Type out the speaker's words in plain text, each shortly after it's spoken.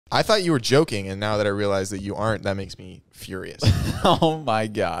I thought you were joking, and now that I realize that you aren't, that makes me furious. Oh my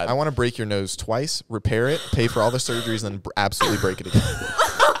God. I want to break your nose twice, repair it, pay for all the surgeries, and then absolutely break it again.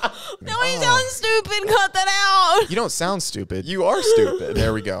 No, he sounds stupid. Cut that out. You don't sound stupid. You are stupid.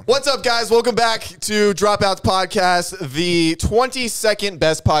 There we go. What's up, guys? Welcome back to Dropouts Podcast, the 22nd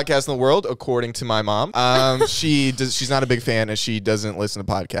best podcast in the world, according to my mom. She's not a big fan, and she doesn't listen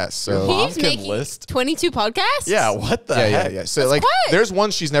to podcasts. So Mom can list 22 podcasts. Yeah, what the heck? yeah. So like, there's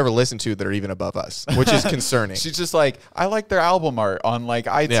ones she's never listened to that are even above us, which is concerning. She's just like, I like their album art on like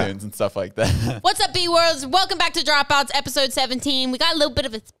iTunes and stuff like that. What's up, B-Worlds? Welcome back to Dropouts, episode 17. We got a little bit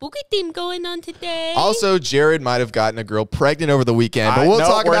of a spooky theme going on today. Also, Jared might have gotten a girl pregnant over the weekend, but we'll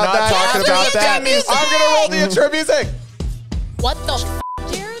talk about that. Talking about that. I'm gonna roll the intro music. What the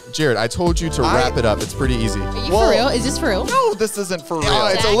Jared? Jared, I told you to wrap it up. It's pretty easy. Are you for real? Is this for real? No, this isn't for real.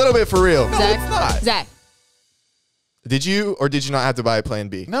 It's a little bit for real. No, it's not. Zach. Did you or did you not have to buy a plan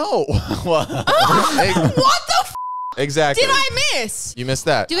B? No. What the f? Exactly. Did I miss? You missed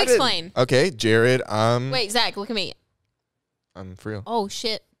that. Do explain. Okay, Jared. Wait, Zach, look at me. I'm for real. Oh,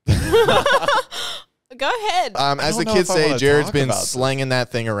 shit. Go ahead. As the kids say, Jared's been slanging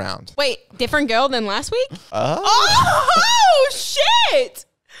that thing around. Wait, different girl than last week? Oh, shit.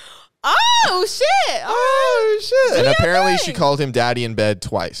 Oh, shit. oh shit. And apparently she called him daddy in bed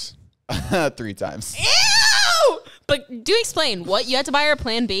twice. 3 times. Ew! But do explain. What? You had to buy her a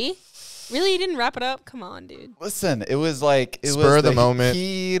plan B? Really? You didn't wrap it up? Come on, dude. Listen, it was like spur of the moment,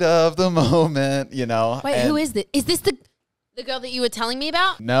 heat of the moment, you know. Wait, who is this? Is this the girl that you were telling me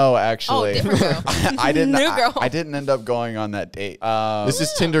about? No, actually. Oh, different girl. I didn't. New girl. I didn't end up going on that date. This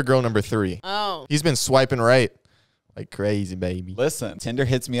is Tinder girl number 3. Oh. He's been swiping right like crazy, baby. Listen, Tinder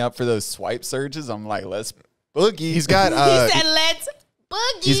hits me up for those swipe surges. I'm like, let's boogie. He's got. He said, let's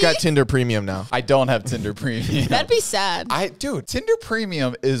boogie. He's got Tinder Premium now. I don't have Tinder Premium. That'd be sad. Dude, Tinder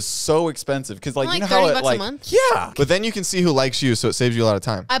Premium is so expensive because, like, Like you know how $30 it, like, a month? yeah. But then you can see who likes you, so it saves you a lot of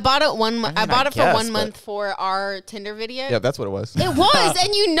time. I bought it I bought it for guess, 1 month for our Tinder video. Yeah, that's what it was. It was,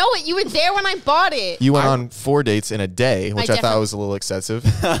 and you know it. You were there when I bought it. You went on 4 dates in a day, which I thought was a little excessive.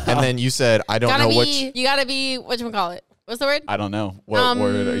 And then you said, I don't know which. You gotta be, whatchamacallit? What's the word? I don't know. What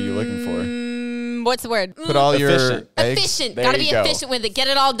word are you looking for? What's the word? Put all your Efficient. eggs. Efficient. There Gotta you be go. efficient with it. Get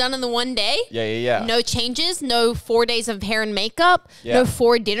it all done in the one day. Yeah. No changes. No 4 days of hair and makeup. Yeah. No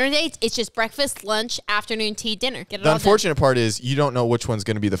 4 dinner dates. It's just breakfast, lunch, afternoon, tea, dinner. Get it The all unfortunate part is you don't know which one's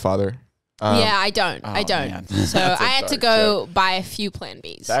going to be the father. done. Yeah, I don't. I don't. man. So That's a I had to dark go joke. buy a few Plan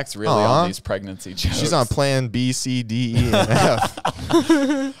Bs. Zach's really on these pregnancy jokes. She's on plan B, C, D, E, and F.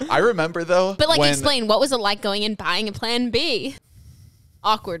 I remember, though. But, like, when, explain. What was it like going and buying a Plan B?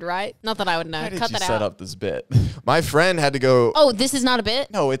 Awkward, right? Not that I would know. Why did Cut you that set out. up this bit? My friend had to go. Oh, this is not a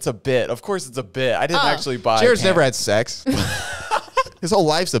bit? No, it's a bit. Of course it's a bit. I didn't Oh. actually buy Jared's never had sex. His whole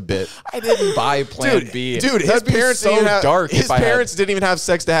life's a bit. I didn't buy Plan B. Dude, his That'd be parents so didn't even have, dark his if I had- parents didn't even have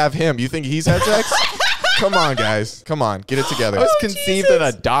sex to have him. You think he's had sex? Come on, guys. Come on. Get it together. I was conceived in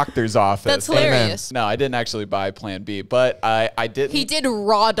a doctor's office. That's hilarious. No, I didn't actually buy Plan B, but I didn't. He did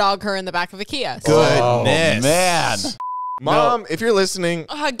raw dog her in the back of a Kia. Goodness. Oh, man. Mom, if you're listening.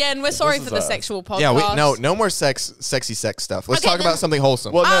 Again, we're sorry This for is the sexual podcast. Yeah, no more sexy sex stuff. Let's Okay, talk then- about something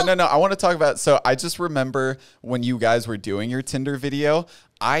wholesome. Well, no. I want to talk about. So I just remember when you guys were doing your Tinder video,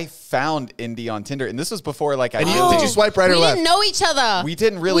 I found Indy on Tinder, and this was before like I. Did you swipe right or We left? didn't know each other. We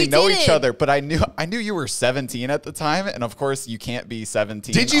didn't really We know didn't. each other, but I knew you were 17 at the time, and of course you can't be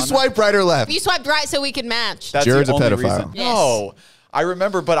 17. Did you on swipe right or left? You swiped right so we could match. That's Jared's the a only pedophile. reason. Yes. No. I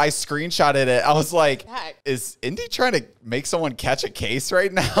remember, but I screenshotted it. I was like, Heck. is Indy trying to make someone catch a case right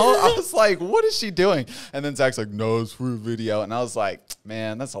now? I was like, what is she doing? And then Zach's like, no, it's for a video. And I was like,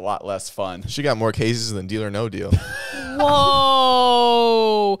 man, that's a lot less fun. She got more cases than Deal or No Deal.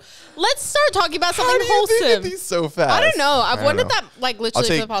 Whoa. Let's start talking about something How do you think of wholesome. these so fast? I don't know. I've don't wondered know. that like I'll literally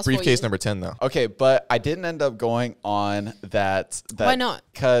for take the past 4 briefcase years. number 10, though. Okay, but I didn't end up going on that. Why not?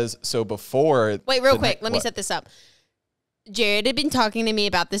 Because so before. Wait, real the quick. Let me what? set this up. Jared had been talking to me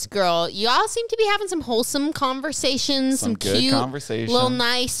about this girl. You all seem to be having some wholesome conversations, some good cute, conversation. little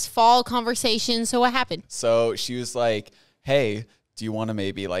nice fall conversations. So what happened? So she was like, hey, do you want to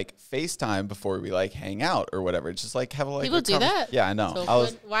maybe like FaceTime before we like hang out or whatever? Just like have a like. People a do that. Yeah, I know. So I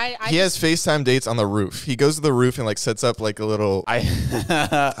was. why? He has FaceTime dates on the roof. He goes to the roof and like sets up like a little. I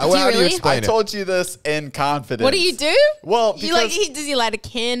How do you really? explain I it? told you this in confidence. What do you do? Well, You like? because- Does he light a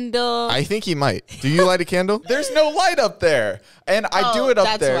candle? I think he might. Do you light a candle? There's no light up there. And I do Oh, it up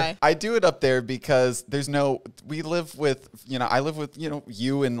that's there. why. I do it up there because there's no, we live with, I live with,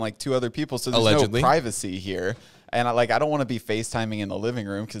 you and like 2 other people. So there's Allegedly. no privacy here. And I don't want to be FaceTiming in the living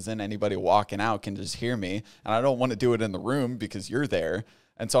room because then anybody walking out can just hear me. And I don't want to do it in the room because you're there.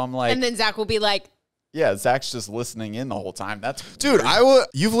 And so I'm like, And then Zach will be like, yeah, Zach's just listening in the whole time. That's Dude, weird.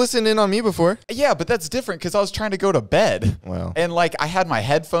 you've listened in on me before. Yeah, but that's different because I was trying to go to bed. Wow. And like I had my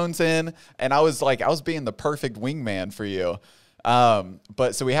headphones in and I was being the perfect wingman for you.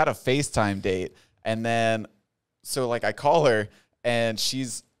 But so we had a FaceTime date and then so like I call her and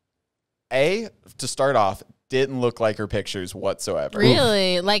she's to start off, didn't look like her pictures whatsoever.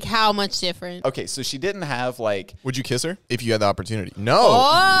 really? Like how much different? Okay, so she didn't have like Would you kiss her if you had the opportunity? No.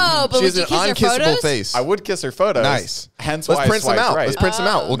 Oh, but She would has you an kiss her unkissable photos? face. I would kiss her photos. Nice. Hence Let's why print I them swiped out. right. Let's print them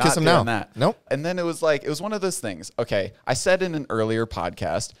out. We'll Not kiss them now. doing that. Nope. And then it was one of those things. Okay, I said in an earlier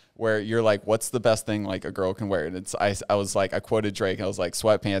podcast where you're like, "What's the best thing like a girl can wear?" And I was like, I quoted Drake. I was like,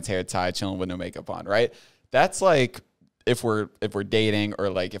 "Sweatpants, hair tie, chilling with no makeup on." Right? That's like if we're dating or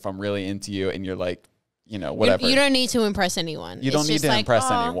like if I'm really into you and you're like, whatever. You don't need to impress anyone. You don't It's need just to like, impress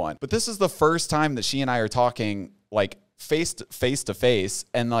 "Aw." anyone. But this is the first time that she and I are talking like face to face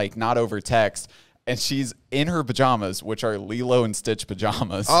and like not over text. And she's in her pajamas, which are Lilo and Stitch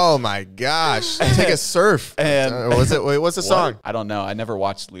pajamas. Oh my gosh. Take a surf. And what's the song? I don't know. I never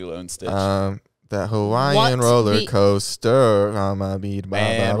watched Lilo and Stitch. That Hawaiian What? roller coaster.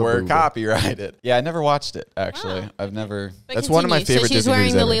 Man, we're copyrighted. Yeah, I never watched it, actually. Wow. I've never. But That's one of my continue. favorite So she's Disney wearing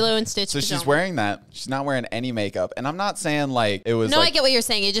movies the ever. Lilo and Stitch So she's pajamas. wearing that. She's not wearing any makeup. And I'm not saying like it was No, like. I get what you're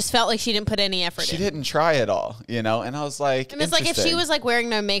saying. It just felt like she didn't put any effort She in. didn't try at all, And I was like, And it's like if she was like wearing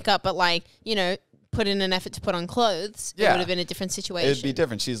no makeup, but like, put in an effort to put on clothes, it Yeah. would have been a different situation. it'd be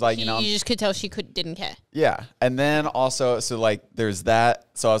different. She's like, You just could tell she didn't care. Yeah. And then also, so like there's that.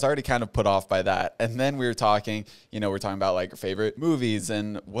 So I was already kind of put off by that. And then we were talking, we're talking about like our favorite movies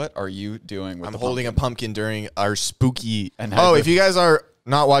and what are you doing with I'm the holding a pumpkin during our spooky. And if you guys are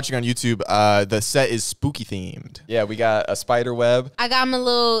not watching on YouTube, the set is spooky themed. Yeah, we got a spider web I got my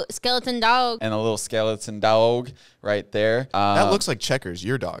little skeleton dog. and a little skeleton dog right there. That looks like Checkers,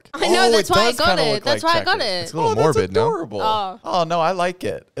 your dog. I know, Oh, that's it why I does got kinda it. look That's like why I got Checkers. it. It's a little that's morbid, no? adorable. Oh. Oh, no, I like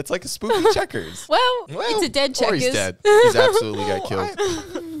it. It's like a spooky Checkers. Well, it's a dead Or Checkers. he's dead. He's absolutely got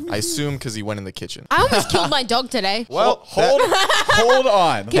killed. I assume because he went in the kitchen. I almost killed my dog today. Well, hold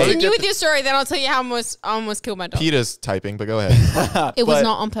on. Continue with your story, then I'll tell you how I almost killed my dog. PETA's typing, but go ahead. It was But-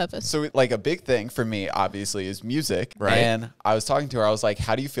 not on purpose. So like a big thing for me, obviously, is music. Right. And I was talking to her. I was like,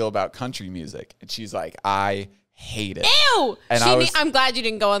 "How do you feel about country music?" And she's like, "I hate it." Ew! And I'm glad you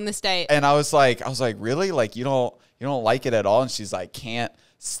didn't go on this date. And I was like, really? Like you don't like it at all? And she's like, "Can't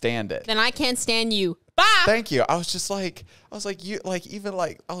stand it." Then I can't stand you. Bye. Thank you. I was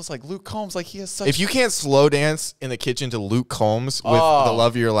like, Luke Combs, like he has such. If you can't slow dance in the kitchen to Luke Combs with Oh. the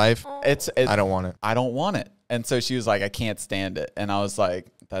love of your life, I don't want it. I don't want it. And so she was like, "I can't stand it." And I was like,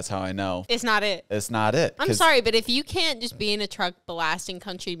 "That's how I know It's not it. it's not it." I'm 'Cause sorry, but if you can't just be in a truck blasting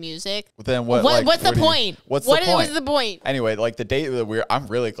country music, Then what? like, what's the what do you- point? What's What the point? was the point? Anyway, like the date that I'm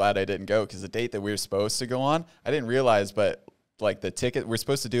really glad I didn't go because the date that we were supposed to go on, I didn't realize, but like the ticket, we're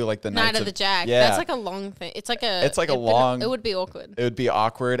supposed to do like the Night Nights of the Jack. Yeah, That's like a long thing. It's like a. long- It would be awkward. it would be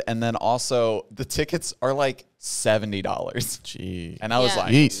awkward, and then also the tickets are like $70, Gee. and I was Yeah.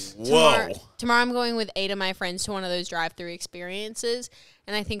 like, Jeez. "Whoa!" Tomorrow I'm going with 8 of my friends to one of those drive-through experiences,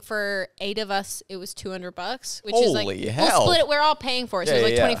 and I think for 8 of us it was $200, which is like Holy we'll hell. split it. We're all paying for it, so Yeah, it's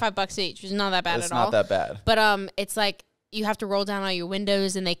like yeah. $25 each, which is not that bad It's at all. not that bad. But it's like you have to roll down all your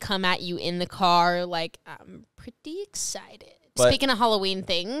windows, and they come at you in the car. Like I'm pretty excited. But- Speaking of Halloween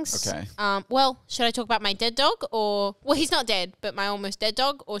things, Okay. Well, should I talk about my dead dog, or he's not dead, but my almost dead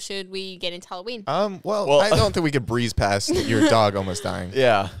dog, or should we get into Halloween? Well, I don't think we could breeze past your dog almost dying.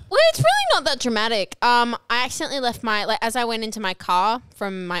 Yeah, Well, it's really not that dramatic. I accidentally left as I went into my car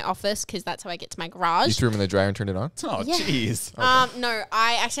from my office, because that's how I get to my You garage. threw him in the dryer and turned it on? oh Yeah. jeez. No,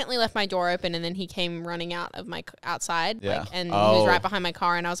 I accidentally left my door open, and then he came running out of my outside, Yeah. and he Oh. was right behind my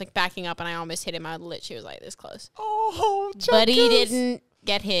car, and I was like backing up, and I almost hit him. I literally was like this close, Oh, but he Chuckers. didn't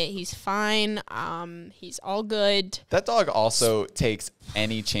get hit. He's fine. He's all good. That dog also takes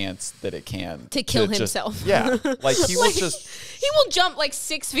any chance that it can To kill just- himself. Yeah, like he will Like, just. he will jump like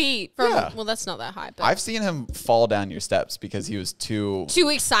 6 feet from. Yeah. Well, that's not that high, but I've seen him fall down your steps because he was too. too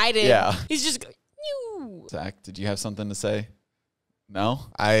excited. Yeah. He's just. Ew. Zach, did you have something to say? No.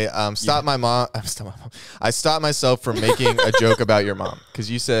 I stopped my mom. I stopped myself from making a joke about your mom because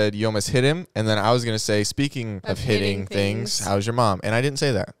you said you almost hit him, and then I was gonna say, speaking of hitting things, how's your mom? And I didn't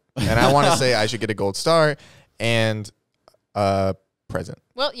say that. And I want to say I should get a gold star and a present.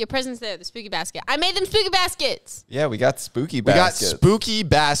 Well, your present's there, the spooky basket. I made them spooky baskets. Yeah, we got spooky We got baskets. spooky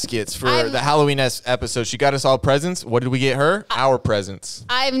baskets for the Halloween episode. She got us all presents. What did we get her? Our presents.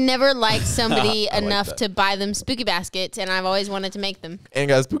 I've never liked somebody I like enough that. to buy them spooky baskets, and I've always wanted to make them. And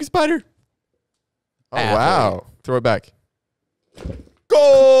got a spooky spider. Oh, Athlete. wow. Throw it back.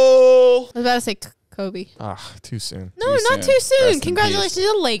 Goal! I was about to say Kobe. Ah, too soon. No, Too not soon. too soon. Rest in Congratulations to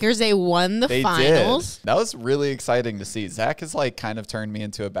the Lakers. They won the They finals. did. That was really exciting to see. Zach has like kind of turned me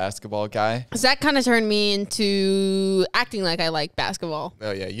into a basketball guy. Zach kind of turned me into acting like I like basketball.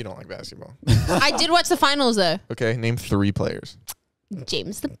 Oh, yeah, you don't like basketball. I did watch the finals, though. Okay, name 3 players.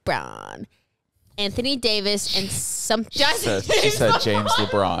 James LeBron, Anthony Davis, and some She said James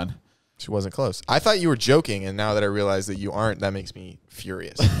LeBron. She wasn't close. I thought you were joking, and now that I realize that you aren't, that makes me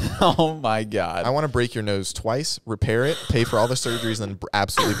furious. Oh my God. I want to break your nose twice, repair it, pay for all the surgeries, and then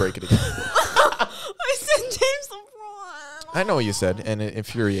absolutely break it again. I said James LeBron. I know what you said, and it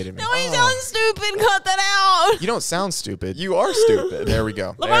infuriated me. No, he sounds stupid. Cut that out. You don't sound stupid. You are stupid. There we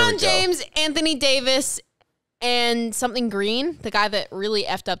go. LeBron James, Anthony Davis, and something Green, the guy that really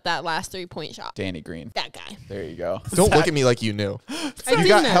effed up that last 3-point shot. Danny Green. That guy. There you go. Don't look at me like you knew. I You didn't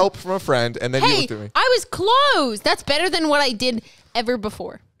got know. help from a friend, and then you Hey, looked at me. I was close. That's better than what I did ever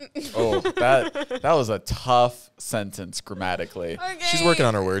before. Oh, that was a tough sentence grammatically. She's working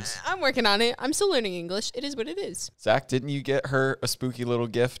on her words. I'm working on it. I'm still learning English. It is what it is. Zach, didn't you get her a spooky little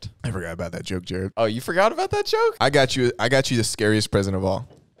gift? I forgot about that joke, Jared. Oh, you forgot about that joke? I got you the scariest present of all.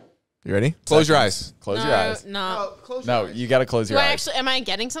 You ready? Close your eyes. Close your eyes. No. No, you got to close Do your I eyes. actually? Am I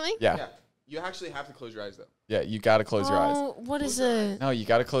getting something? Yeah. You actually have to close your eyes, though. Yeah, you got to close your eyes. Oh, what is it? No, you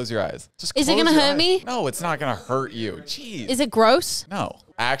got to close your eyes. Just Is it close gonna your hurt eyes. me? No, it's not going to hurt you. Jeez. Is it gross? No.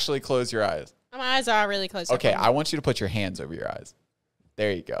 Actually close your eyes. My eyes are really closed. Okay, I want you to put your hands over your eyes.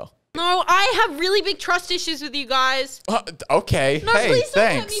 There you go. No, I have really big trust issues with you guys. Okay. No, hey, please don't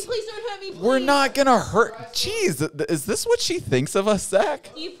thanks. hurt me. Please don't hurt me. Please. We're not going to hurt. Jeez, is this what she thinks of us, Zach?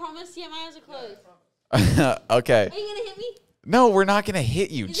 Do you promise? Yeah, my eyes are closed. Okay. Are you gonna hit me? No, we're not going to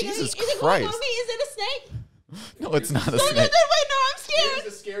hit you. Is it Jesus gonna, is it going Christ. on me? Is it a snake? No, it's not a No, snake. wait, no, I'm scared.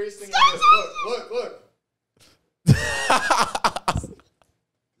 the scariest thing Stop Look.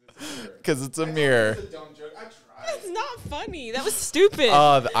 Because it's a mirror. Dumb joke. I tried. That's not funny. That was stupid.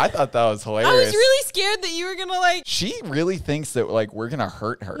 I thought that was hilarious. I was really scared that you were gonna like. She really thinks that like we're gonna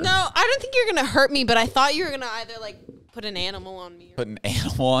hurt her. No, I don't think you're gonna hurt me, but I thought you were gonna either like put an animal on me. Put an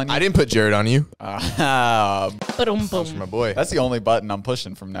animal on you. I didn't put Jared on you. Boom, That's my boy. That's the only button I'm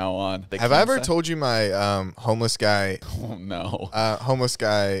pushing from now on. Have I ever told you my homeless guy Oh no.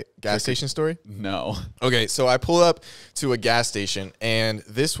 gas station story? No. Okay, so I pull up to a gas station, and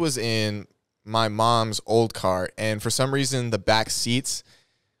this was in my mom's old car, and for some reason the back seats,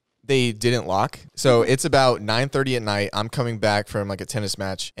 they didn't lock. So it's about 9:30 at night. I'm coming back from like a tennis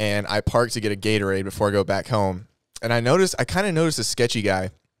match, and I park to get a Gatorade before I go back home. And I kind of noticed a sketchy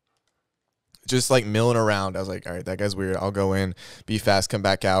guy just like milling around. I was like, all right, that guy's weird. I'll go in, be fast, come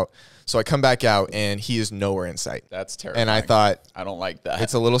back out. So I come back out, and he is nowhere in sight. That's terrible. And I thought, I don't like that.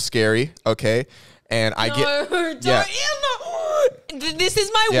 it's a little scary, okay? And I This is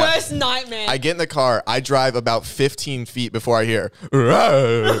my Yeah. worst nightmare. I get in the car. I drive about 15 feet before I hear.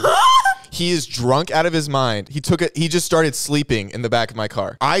 He is drunk out of his mind. He just started sleeping in the back of my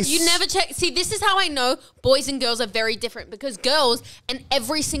car. You never check. See, this is how I know boys and girls are very different, because girls, and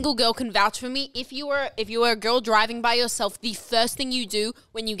every single girl can vouch for me. If you are a girl driving by yourself, the first thing you do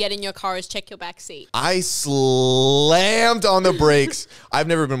when you get in your car is check your back seat. I slammed on the brakes. I've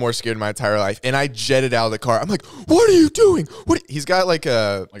never been more scared in my entire life. And I jetted out of the car. I'm like, what are you doing? He's got like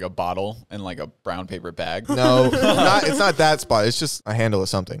a bottle and like a brown paper bag. No, it's not that spot. It's just a handle of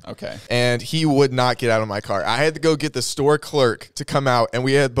something. Okay. And he would not get out of my car. I had to go get the store clerk to come out, and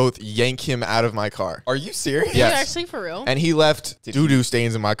we had both yank him out of my car. Are you serious? Yes. Are you actually for real? And he left doo-doo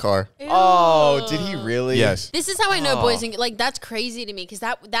stains in my car. Oh, did he really? Yes. This is how I know boys and like that's crazy to me, because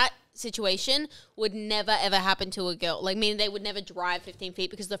that situation would never ever happen to a girl. Like, meaning they would never drive 15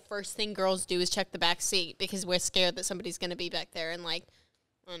 feet, because the first thing girls do is check the back seat, because we're scared that somebody's gonna be back there and like,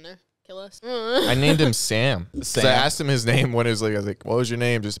 I don't know, kill us. I named him Sam. So I Sam? asked him his name when it was like, I was like, what was your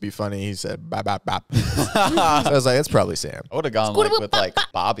name? Just to be funny. He said, bop, bop, bop. So I was like, it's probably Sam. I would have gone like with like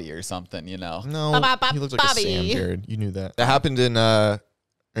Bobby or something, you know. No, Bop, bop, bop, he looked like Bobby. a Sam, Jared. You knew that. That happened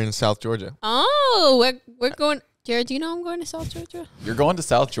in South Georgia. Oh, we're going. Jared, do you know I'm going to South Georgia? You're going to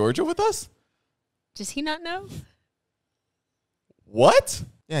South Georgia with us? Does he not know? What?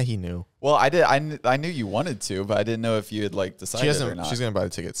 Yeah, he knew. Well, I did. I knew you wanted to, but I didn't know if you had like decided or not. She's gonna buy the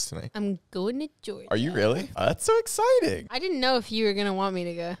tickets tonight. I'm going to Georgia. Are you really? Oh, that's so exciting. I didn't know if you were gonna want me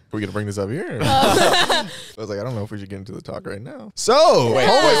to go. Are we gonna bring this up here? I was like, I don't know if we should get into the talk right now. So, Wait,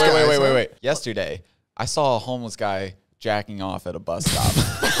 homeless guys, huh? wait. Yesterday, I saw a homeless guy jacking off at a bus stop.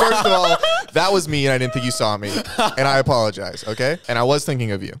 First of all, that was me, and I didn't think you saw me, and I apologize. Okay, and I was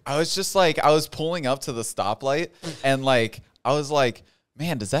thinking of you. I was just like, I was pulling up to the stoplight, and like, I was like,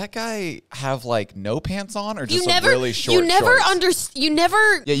 Man, does that guy have like no pants on or just never, really short you never shorts? You never.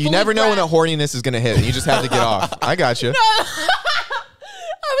 Yeah, you never know when a horniness is gonna hit, and you just have to get off. I got you.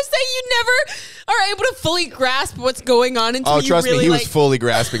 I was saying you never are able to fully grasp what's going on until you trust really, me, he was fully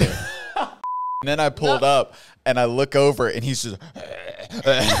grasping it. And then I pulled up and I look over and he's just.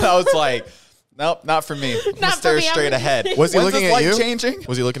 I was like, nope, not for me. Not Stare for me, straight ahead. Was he When's looking this at light you? Changing?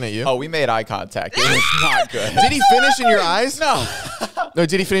 Was he looking at you? Oh, we made eye contact. It was not good. Did he finish in your eyes? No. No,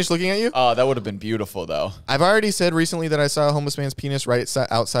 did he finish looking at you? Oh, that would have been beautiful though. I've already said recently that I saw a homeless man's penis right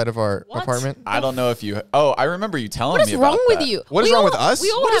outside of our apartment. I don't know if you. Oh, I remember you telling What me is about wrong with that. you? What is wrong with us? We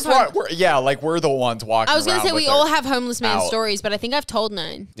all What have is wrong? Yeah, like we're the ones walking. I was gonna around say we with all our- have homeless man out. stories, but I think I've told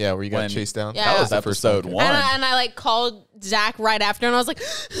none. Yeah, where you got When- chased down. Yeah. That was the first episode one. one. And I like called Zach right after, and I was like,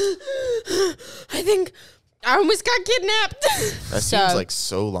 I think I almost got kidnapped. That seems like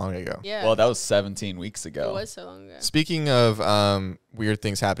so long ago. Yeah. Well, that was 17 weeks ago. it was so long ago. Speaking of weird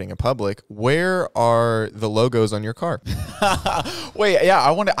things happening in public, where are the logos on your car? Wait, yeah,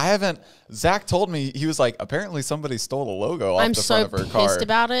 I haven't. Zach told me, he was like, apparently somebody stole a logo off I'm the so front of her car. pissed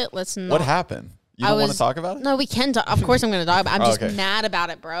about it. Let's not. What happened? You don't want to talk about it? No, we can talk. Of course I'm going to talk about it. I'm just Okay. mad about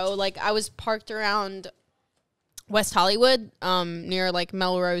it, bro. Like, I was parked around West Hollywood, near, like,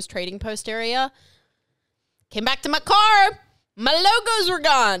 Melrose Trading Post area. Came back to my car. My logos were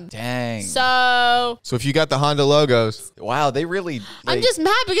gone. Dang. So So if you got the Honda logos, Wow, they really. I'm like- just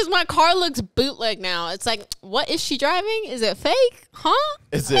mad because my car looks bootleg now. It's like, what is she driving? Is it fake? Huh?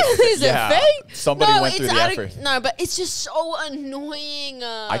 Is it? Is yeah. it fake? Somebody No, went through it's the out of- effort. No, but it's just so annoying.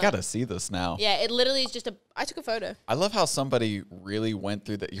 I gotta see this now. Yeah, it literally is just a. I took a photo. I love how somebody really went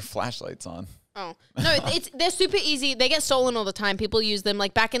through that. Your flashlight's on. Oh no, they're super easy. They get stolen all the time. People use them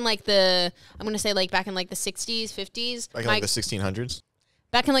like back in like the I'm gonna say like back in like the 60s, 50s, like the 1600s.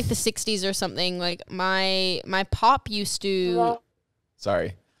 back in like the 60s or something. Like my pop used to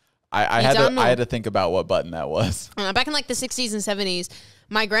Sorry, I had to think about what button that was. back in like the 60s and 70s.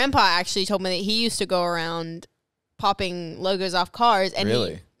 My grandpa actually told me that he used to go around popping logos off cars and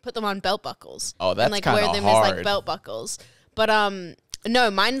Really? he put them on belt buckles. Oh, that's and like kinda wear them as hard. like belt buckles. But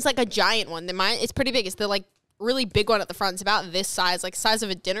no, mine's like a giant one. It's pretty big. It's the like really big one at the front. It's about this size, like size of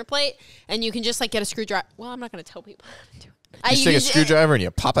a dinner plate, and you can just like get a screwdriver. Well, I'm not gonna tell people how to do it. You just take a screwdriver and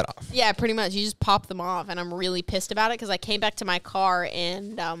you pop it off. Yeah, pretty much. You just pop them off, and I'm really pissed about it because I came back to my car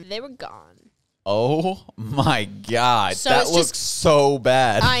and they were gone. Oh my god, So that it's looks just- so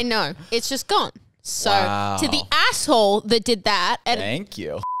bad. I know it's just gone. So Wow. to the asshole that did that, and Thank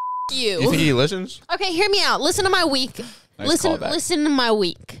you. You think he listens? Okay, hear me out. Listen to my week. Nice callback. Listen to my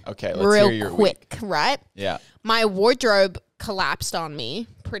week. Okay, let's real hear your quick, right? Yeah. My wardrobe collapsed on me,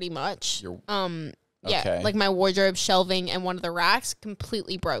 pretty much. Yeah, Okay. like my wardrobe shelving and one of the racks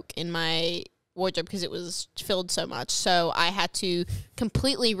completely broke in my wardrobe because it was filled so much. So I had to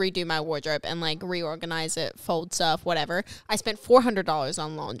completely redo my wardrobe and like reorganize it, fold stuff, whatever. I spent $400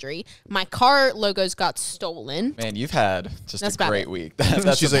 on laundry. My car logos got stolen. Man, you've had just That's a about great it. week.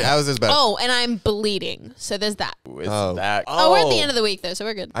 That's She's like, how is this bad? Oh, and I'm bleeding. So there's that. Oh. Oh, we're at the end of the week though, so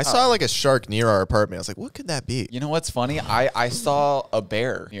we're good. I saw like a shark near our apartment. I was like, what could that be? You know what's funny? I saw a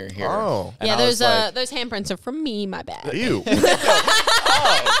bear near here. Oh. And Yeah, I was like, those handprints are from me, my bad. Ew.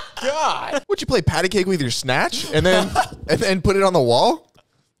 God. Would you play patty cake with your snatch and then put it on the wall?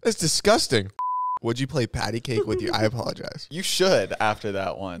 That's disgusting. Would you play patty cake with your? I apologize. You should after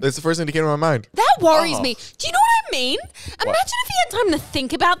that one. That's the first thing that came to my mind. That worries Oh. me. Do you know what I mean? Imagine if he had time to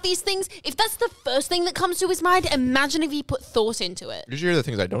think about these things. If that's the first thing that comes to his mind, imagine if he put thought into it. Did you hear the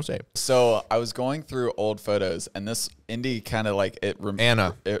things I don't say? So I was going through old photos, and this Indy kind of like it.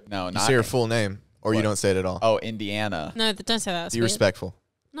 Anna. No, You not. say her full name, or you What? don't say it at all. Oh, Indiana. No, don't say that. That's Be weird. respectful.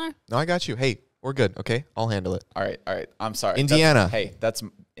 No. No, I got you. Hey, we're good. Okay, I'll handle it. All right. I'm sorry. Indiana. That's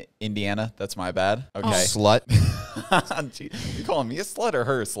Indiana. That's my bad. Okay. Slut. Gee, you calling me a slut or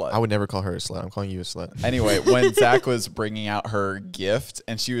her a slut? I would never call her a slut. I'm calling you a slut. Anyway, when Zach was bringing out her gift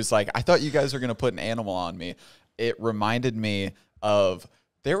and she was like, I thought you guys were going to put an animal on me. It reminded me of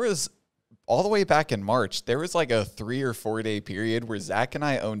there was all the way back in March, there was like a 3 or 4 day period where Zach and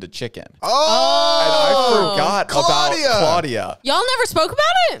I owned a chicken. And I forgot about Claudia. Y'all never spoke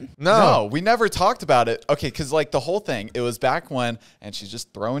about it? No, we never talked about it. Okay, because like the whole thing, it was back when, and she's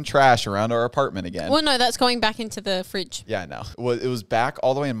just throwing trash around our apartment again. Well, no, that's going back into the fridge. Yeah, no. It was back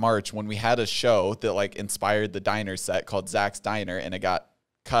all the way in March when we had a show that like inspired the diner set called Zach's Diner, and it got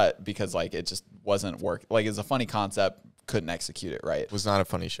cut because like it just wasn't work. Like it's a funny concept, couldn't execute it right. It was not a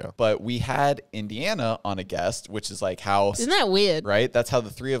funny show. But we had Indiana on a guest, which is like how Isn't that weird? right? That's how the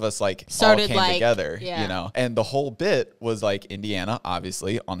three of us like Started, all came like, together, yeah. you know. And the whole bit was like Indiana,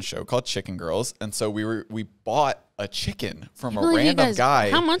 obviously, on a show called Chicken Girls, and so we bought a chicken from a Well, you random guys-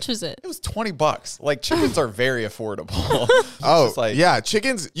 guy. How much was it? It was $20. Like chickens are very affordable. Oh, Just like, yeah.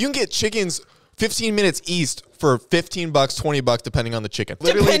 Chickens. You can get chickens 15 minutes east for $15, $20, depending on the chicken.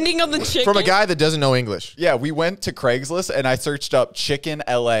 Depending on the chicken. From a guy that doesn't know English. Yeah, we went to Craigslist and I searched up chicken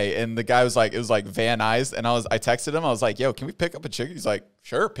LA and the guy was like, it was like Van Nuys. And I texted him. I was like, yo, can we pick up a chicken? He's like,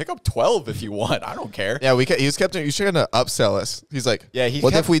 sure, pick up 12 if you want. I don't care. Yeah, he was trying to upsell us. He's like, Yeah,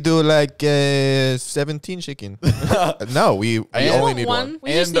 what if we do like 17 chicken? No, we only need one.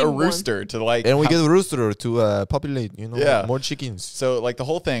 We just And need a one. rooster to like. And we get a rooster to populate, Yeah. more chickens. So like the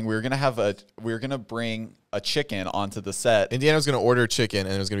whole thing, we were gonna bring a chicken onto the set. Indiana was going to order chicken,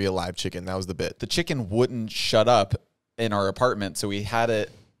 and it was going to be a live chicken. That was the bit. The chicken wouldn't shut up in our apartment, so we had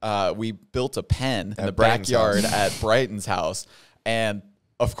it. We built a pen in the Brighton's backyard house. at Brighton's house, and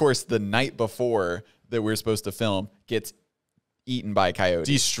of course, the night before that we were supposed to film, gets eaten by coyotes.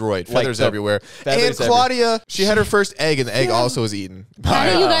 Destroyed. Like Feathers the everywhere. feathers And Claudia, she had her first egg, and the egg also was eaten.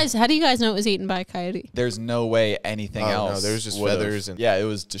 How do you guys know it was eaten by a coyote? There's no way anything else. No, there was just would've- feathers and- yeah, it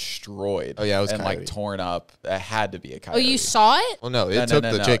was destroyed. Oh, yeah, it was and like coyote. torn up. It had to be a Oh, coyote. you saw it? Well, no, it No, took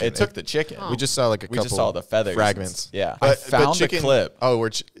no, the no. chicken. It took the chicken. We just saw like a We couple just saw the feathers. fragments. Yeah. I found the clip. Oh, where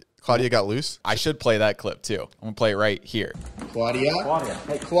Claudia got loose? I should play that clip too. I'm gonna play it right here. Claudia?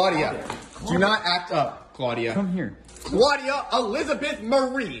 Hey, Claudia. Do not act up, Claudia. Come here. Claudia Elizabeth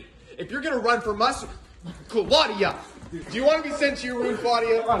Marie. If you're going to run for mustard... Claudia. Do you want to be sent to your room,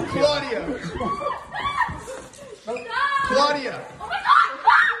 Claudia? Claudia. Claudia. Oh my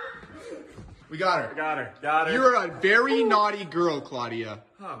God! We got her. Got her. You're a very naughty girl, Claudia.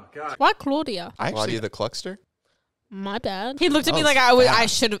 Oh, God. Why Claudia? Claudia the Cluckster? My bad. He looked at me Oh, like I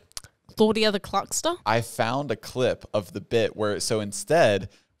should have. Claudia the Cluckster? I found a clip of the bit where instead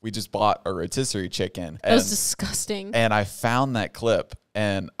we just bought a rotisserie chicken. That was disgusting. And I found that clip,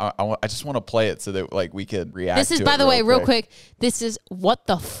 and I just want to play it so that like we could react. This is, to by it the way, real quick. This is what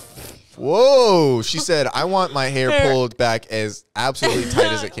the. Whoa. She said, I want my hair pulled back as absolutely tight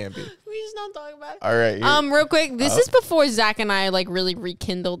as it can be. We just not talking about it. All right. Here. Real quick. This is before Zach and I like really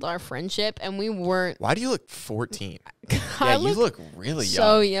rekindled our friendship, and we weren't. Why do you look 14? I yeah, you look really young.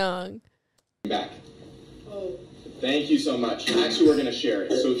 so young. Back. Oh. Thank you so much. Actually, we're gonna share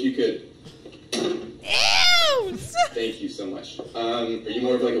it. So if you could. Ew! Thank you so much. Are you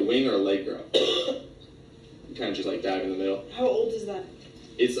more of like a wing or a leg girl? You kind of just like dive in the middle. How old is that?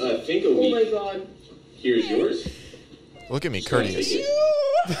 It's think a week. Oh my God. Here's yours. Look at me, Just kinda courteous. take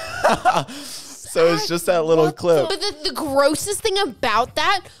it. So it's just that little clip. But the grossest thing about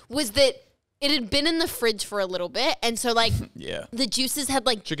that was that it had been in the fridge for a little bit, and so like Yeah. the juices had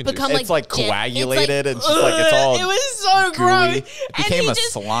like Chicken become It's like jam- coagulated and just like it's all it was so gooey. gross. It And became he a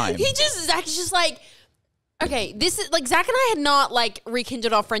just, slime. Zach's just like, okay, this is like Zach and I had not like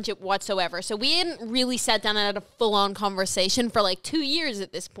rekindled our friendship whatsoever, so we hadn't really sat down and had a full on conversation for like 2 years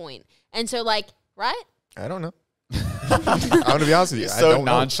at this point, and so like, right? I don't know. I'm going to be honest with you. I so don't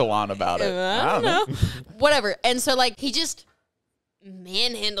know. nonchalant about it. I don't know. Whatever. And so like he just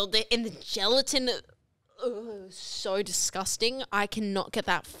manhandled it, and the gelatin, so disgusting. I cannot get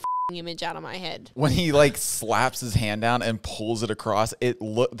that image out of my head. When he like slaps his hand down and pulls it across,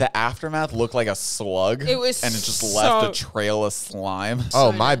 the aftermath looked like a slug. It was and it just so- left a trail of slime.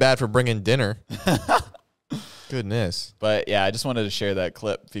 Oh, my bad for bringing dinner. Goodness. But yeah, I just wanted to share that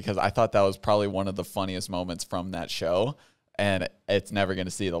clip because I thought that was probably one of the funniest moments from that show, and it's never going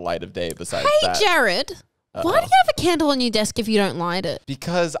to see the light of day besides Hey, that. Jared. Why do you have a candle on your desk if you don't light it?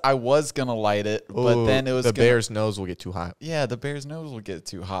 Because I was gonna light it, but Ooh, then it was the bear's nose will get too hot. Yeah, the bear's nose will get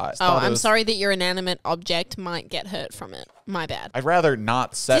too hot. Oh, Thought it I'm was- sorry that your inanimate object might get hurt from it. My bad. I'd rather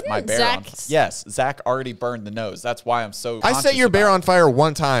not set my Didn't bear on. Zach- Yes, Zach already burned the nose. That's why I'm so. I set your bear on fire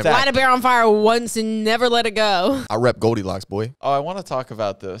one time. Zach- Light a bear on fire once and never let it go. I rep Goldilocks, boy. Oh, I want to talk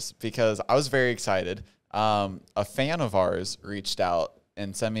about this because I was very excited. A fan of ours reached out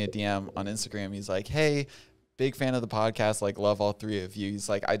and sent me a DM on Instagram. He's like, "Hey, big fan of the podcast. Like, love all three of you." He's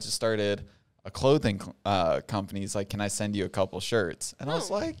like, "I just started a clothing company. He's like, can I send you a couple shirts?" And I was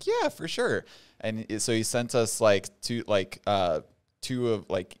like, "Yeah, for sure." And so he sent us like two of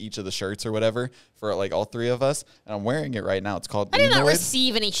like each of the shirts or whatever for like all three of us. And I'm wearing it right now. It's called I did not Lunoid.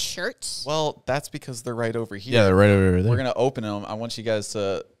 receive any shirts. Well, that's because they're right over here. Yeah, they're right over there. We're gonna open them. I want you guys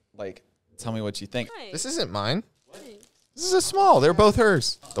to like tell me what you think. This isn't mine. This is a small. They're both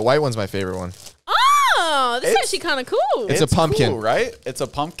hers. The white one's my favorite one. Oh, this is It's- actually kind of cool. It's a pumpkin. cool, right? It's a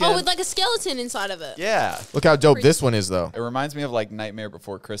pumpkin. Oh, with like a skeleton inside of it. yeah. Look how dope this one is, though. It reminds me of like Nightmare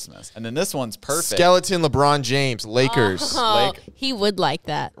Before Christmas. And then this one's perfect. Skeleton LeBron James, Lakers. Oh, Like- he would like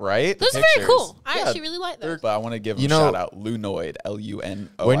that. Right? The Those are very pictures. cool. I Yeah, actually really like those. But I want to give him You a know- shout out. Lunoid. Lunoid.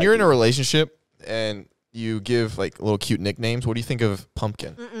 When you're in a relationship and you give like little cute nicknames. What do you think of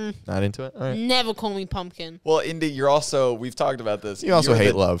Pumpkin? Not into it? All right. Never call me Pumpkin. Well, Indy, you're also, we've talked about this. You also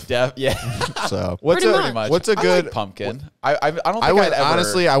hate love. Yeah. So what's Pretty much. what's a I good like Pumpkin? I don't think I would I'd ever,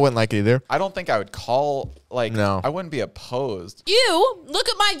 honestly I wouldn't like it either. I don't think I would call like No. I wouldn't be opposed. You look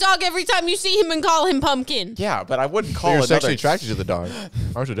at my dog every time you see him and call him Pumpkin. Yeah, but I wouldn't So call you're another. sexually attracted to the dog.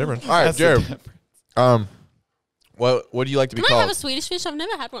 What's the difference? All right, That's the Jared. difference. What do you like to be Can I have called? a Swedish fish? I've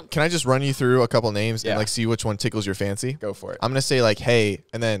never had one. Can I just run you through a couple names Yeah. and like see which one tickles your fancy? Go for it. I'm gonna say like hey,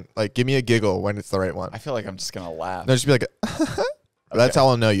 and then like give me a giggle when it's the right one. I feel like I'm just gonna laugh. No, just be like, that's how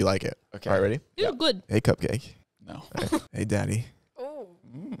I'll know you like it. Okay. All right, ready? You're good. Hey, cupcake. No, Hey, daddy. Oh.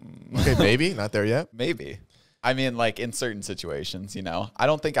 Okay, baby, not there yet. maybe. I mean, like in certain situations, you know. I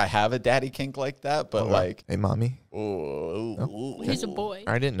don't think I have a daddy kink like that, but like, Hey, mommy. He's a boy.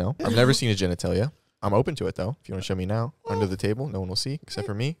 I didn't know. I've never seen a genitalia. I'm open to it though. If you want to show me now, under the table, no one will see except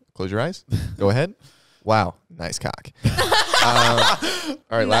for me. Close your eyes. Go ahead. Wow, nice cock.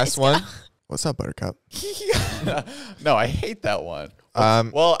 All right, last one. What's up, Buttercup? no, I hate that one.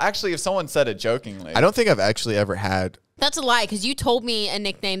 Um, Well, actually, if someone said it jokingly, I don't think I've actually ever had. That's a lie, because you told me a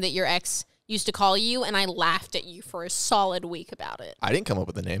nickname that your ex used to call you, and I laughed at you for a solid week about it. I didn't come up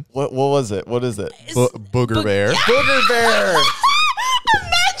with a name. What was it? What is it? Booger Bear. Booger Bear.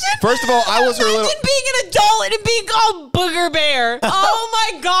 Imagine. First of all, I was her little. Imagine being an adult and being called Booger Bear. Oh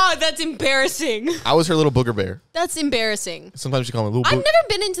my God, that's embarrassing. I was her little booger bear. That's embarrassing. Sometimes you call me little I've boog- never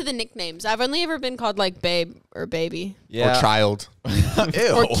been into the nicknames. I've only ever been called like babe or baby Yeah. or child. Ew.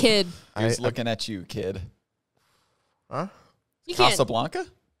 or kid. He's looking at you, kid. Huh? You can't. Casablanca?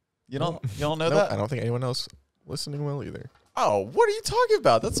 You don't know Nope, that? I don't think anyone else listening will either. Oh, what are you talking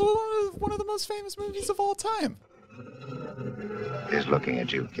about? That's one of the most famous movies of all time. Is looking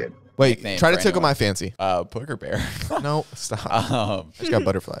at you, kid. Wait, Nickname try to for tickle anyone. my fancy. Booger Bear. No, stop. I just got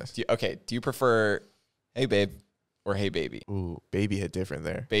butterflies. Do you prefer hey babe or hey baby? Ooh, baby hit different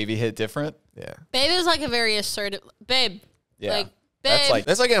there. Baby hit different? Yeah. Babe is like a very assertive. Babe. Yeah. Like, That's babe. like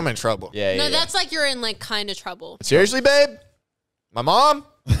That's like I'm in trouble. yeah, No, yeah. that's like you're in like kind of trouble. Seriously, babe? My mom?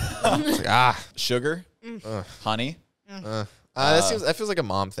 It's like, sugar, honey. that feels like a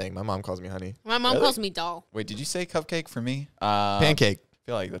mom thing. My mom calls me honey. My mom Really? calls me doll. Wait, did you say cupcake for me? Pancake. I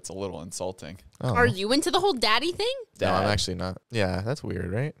feel like that's a little insulting. Oh. Are you into the whole daddy thing? No, I'm Dad. actually not. Yeah, that's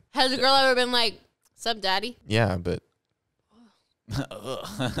weird, right? Has a girl ever been like, sup, daddy? Yeah, but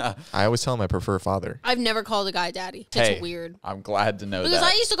I always tell him I prefer father. I've never called a guy daddy. It's Hey, weird. I'm glad to know Because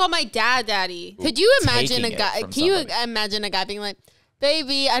that. I used to call my dad daddy. Could you imagine a taking it guy? from Can you somebody. imagine a guy being like,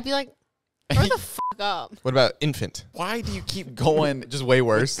 baby? I'd be like, grow the fuck up. What about infant? Why do you keep going? Just way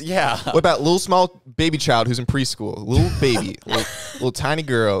worse. Yeah. What about little small baby child who's in preschool? Little baby, little tiny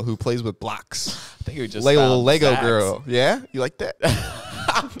girl who plays with blocks. I think we just Little found Lego Zach's. girl. Yeah, you like that?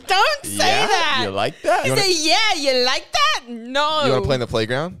 Don't say Yeah? that. You like that? You say, yeah, you like that? No. You want to play in the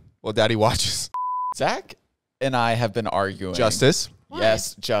playground? Well, daddy watches. Zach and I have been arguing. Justice.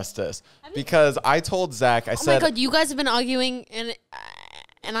 Yes, justice. Because I told Zach, I Oh my said, God, you guys have been arguing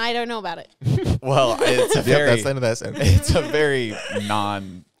and I don't know about it. well, it's a Yep, very, that's the end of that sentence. it's a very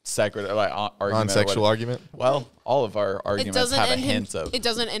non sequitur like argument. Non-sexual argument. Well, all of our It arguments doesn't have a end hint him. of It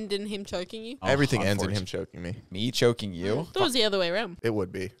doesn't end in him choking you. Everything ends in him choking me. me choking you. That was the other way around. It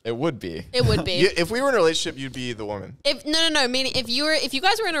would be. It would be. It would be. If we were in a relationship, you'd be the woman. If no. Meaning, if you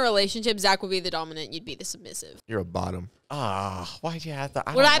guys were in a relationship, Zach would be the dominant. You'd be the submissive. You're a bottom. Why'd you have to?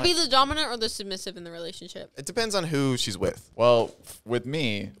 Would I be the dominant or the submissive in the relationship? It depends on who she's with. Well, with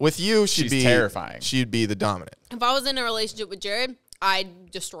me, With you, she'd She's be terrifying. She'd be the dominant. If I was in a relationship with Jared, I'd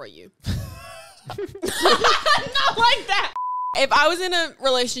destroy you. Not like that. If I was in a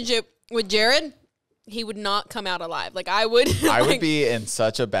relationship with Jared, he would not come out alive. Like I would. I would like, be in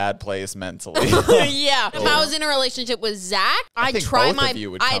such a bad place mentally. Yeah. If I was in a relationship with Zach, I I'd think try both my. of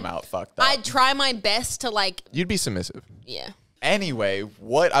you would come out fucked up. I'd try my best to like. You'd be submissive. Yeah. Anyway,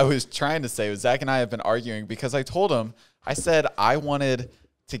 what I was trying to say was Zach and I have been arguing because I told him, I said I wanted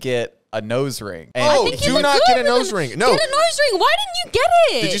to get a nose ring. And Oh, I think you do look not good get a with nose ring. No. Get a nose ring. Why didn't you get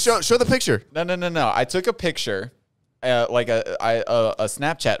it? Did you show the picture? No. I took a picture, like a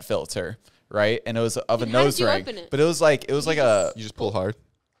Snapchat filter, right? And it was of a And how nose did you ring. open it? But it was like a. You just pull hard.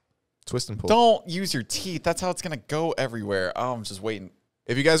 Twist and pull. Don't use your teeth. That's how it's gonna go everywhere. Oh, I'm just waiting.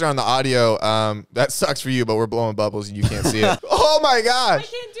 If you guys are on the audio, that sucks for you, but we're blowing bubbles and you can't see it. Oh my gosh.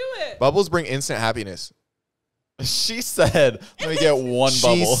 can't do it. Bubbles bring instant happiness. She said, "Let me get one She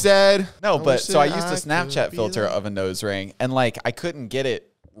bubble." said. No, "I but wish so I that used a could Snapchat be filter like-" of a nose ring, and like I couldn't get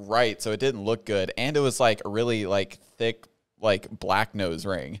it right, so it didn't look good, and it was like a really like thick like black nose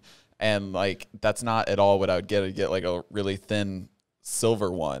ring, and like that's not at all what I would get. I'd get like a really thin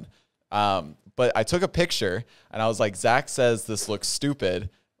silver one. But I took a picture and I was like, Zach says this looks stupid.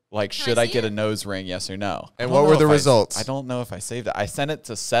 Like, should I get a nose ring? Yes or no? And what were the results? I don't know if I saved it. I sent it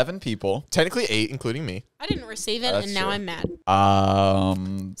to 7 people. Technically 8, including me. I didn't receive it, That's and now true. I'm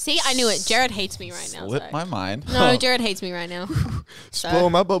mad. See, I knew it. Jared hates me right now. Slipped my mind. No, Jared hates me right now.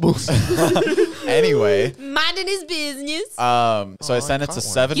 Blowing my bubbles. Anyway. Minding his business. So I sent it to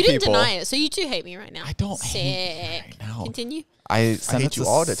 7 You people. didn't deny it, so you too hate me right now. I don't hate you right now. Continue. I hate you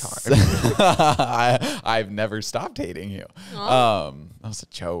all the time. I've never stopped hating you. That was a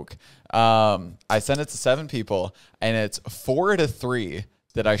joke. I sent it to 7 people, and it's 4 to 3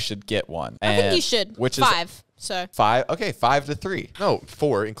 that I should get one. I think you should. Which 5. is So 5. Okay, 5 to 3. No,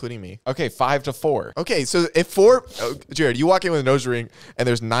 4, including me. Okay, 5 to 4. Okay, so if 4, Jared, you walk in with a nose ring and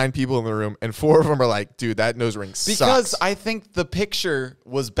there's 9 people in the room and 4 of them are like, dude, that nose ring sucks. Because I think the picture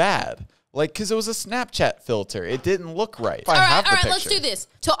was bad. Like, because it was a Snapchat filter. It didn't look right. all right, let's do this.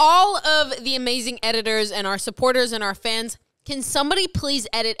 To all of the amazing editors and our supporters and our fans, can somebody please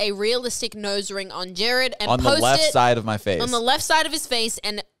edit a realistic nose ring on Jared and on post the left it side of my face. on the left side of his face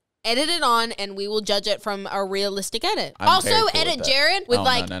and edit it on, and we will judge it from a realistic edit. I'm Also, very cool edit with that. Jared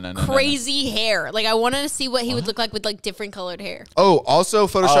with No, crazy hair. Like, I wanted to see what he would look like with like different colored hair. Oh, also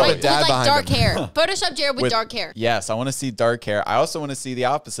Photoshop Like, a dad with like behind dark him. hair. Photoshop Jared with dark hair. Yes, I want to see dark hair. I also want to see the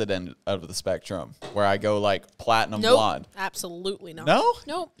opposite end of the spectrum, where I go like platinum Nope. blonde. Absolutely not. No?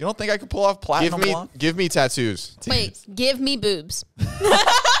 Nope. You don't think I could pull off platinum blonde? Give me tattoos. Wait, give me boobs.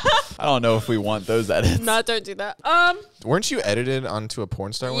 I don't know if we want those edits. No, don't do that. Weren't you edited onto a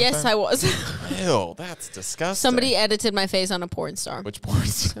porn star one Yes, time? I was. Ew, that's disgusting. Somebody edited my face on a porn star. Which porn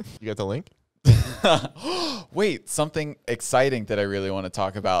star? You got the link? Wait, something exciting that I really want to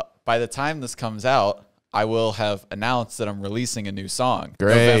talk about. By the time this comes out, I will have announced that I'm releasing a new song.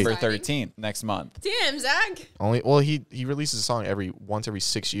 Great. November 13th, next month. Damn, Zach. He releases a song once every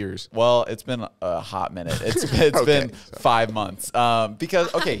 6 years. Well, it's been a hot minute. It's Okay, been so. 5 months.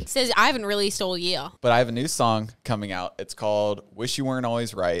 Because, okay, Says I haven't released all year. but I have a new song coming out. It's called Wish You Weren't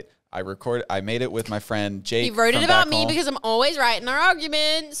Always Right. I made it with my friend Jake. He wrote it from about back me home. because I'm always right in our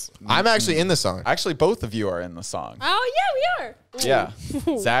arguments. I'm actually in the song. Actually, both of you are in the song. Oh, yeah, we are. Yeah.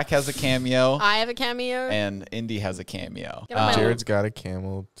 Zach has a cameo, I have a cameo. and Indy has a cameo. Get on my Jared's got a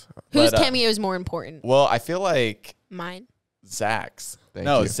camel. Whose but, cameo is more important? Well, I feel like Mine. Zach's. Thank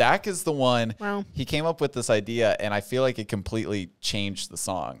No, you. Zach is the one. Wow. He came up with this idea, and I feel like it completely changed the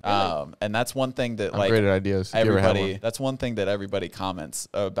song. And that's one thing that I'm great at ideas. If you ever have everybody. one. That's one thing that everybody comments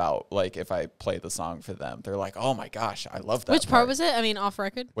about. Like if I play the song for them, they're like, "Oh my gosh, I love that." Which part was it? I mean, off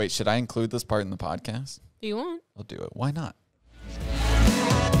record. Wait, should I include this part in the podcast? Do you want? I'll do it. Why not?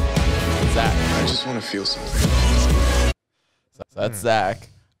 Zach. I just want to feel something. So that's Zach.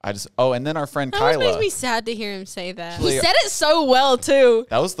 And then our friend That always Kyla. makes me sad to hear him say that. He Actually- said it so well, too.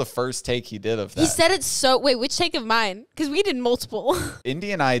 That was the first take he did of that. He said it so... Wait, which take of mine? Because we did multiple.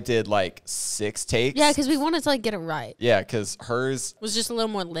 Indy and I did like 6 takes. Yeah, because we wanted to like get it right. Yeah, because hers It was just a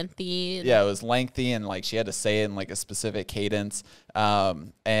little more lengthy. Yeah, it was lengthy and like she had to say it in like a specific cadence.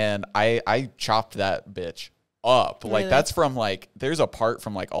 And I chopped that bitch up. Like Really? that's from like there's a part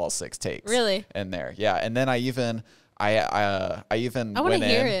from like all 6 takes. Really? In there. Yeah. And then I even I want to went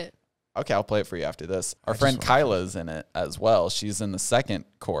hear in. it. Okay, I'll play it for you after this. Our friend Kyla's in it as well. She's in the second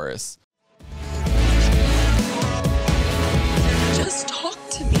chorus. Just talk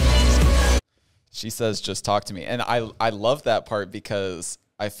to me. She says, "Just talk to me." And I love that part because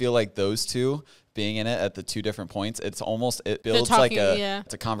I feel like those two being in it at the 2 different points, it builds like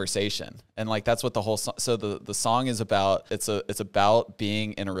it's a conversation. And like that's what the whole song, so the song is about. It's about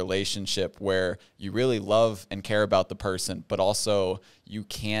being in a relationship where you really love and care about the person, but also you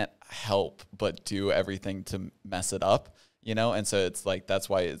can't help but do everything to mess it up, you know? And so it's like that's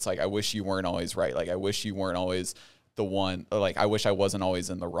why it's like I wish you weren't always right. Like I wish you weren't always the one, or like I wish I wasn't always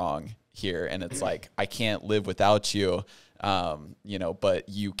in the wrong here. And it's like I can't live without you, you know, but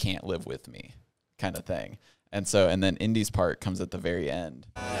you can't live with me, kind of thing. And so, and then Indy's part comes at the very end.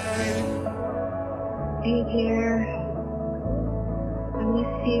 Hey dear, I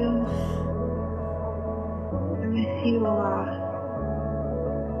miss you. I miss you a lot.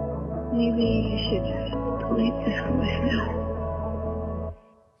 Maybe you should just delete this voicemail.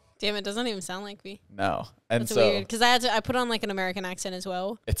 Damn, it doesn't even sound like me. No. And That's so weird. Because I put on like an American accent as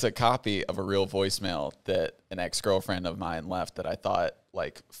well. it's a copy of a real voicemail that an ex-girlfriend of mine left that I thought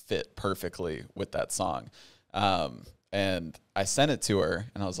like fit perfectly with that song. And I sent it to her,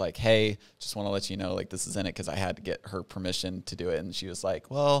 and I was like, hey, just want to let you know, like, this is in it, because I had to get her permission to do it. And she was like,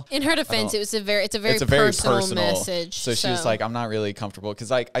 well, in her defense, it's a very personal message. So she was like, I'm not really comfortable,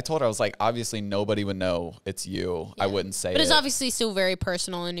 because like I told her, I was like, obviously nobody would know it's you. I wouldn't say it. But it's obviously still very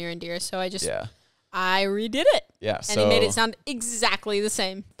personal and near and dear. So I redid it. Yeah. And he made it sound exactly the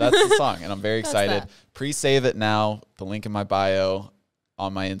same. That's the song, and I'm very excited. Pre-save it now. The link in my bio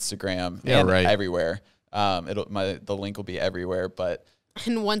on my Instagram and everywhere. The link will be everywhere, but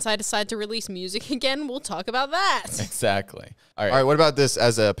and once I decide to release music again, we'll talk about that. Exactly. All right. What about this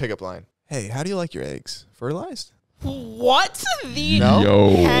as a pickup line? Hey, how do you like your eggs? Fertilized? What the no? Yo.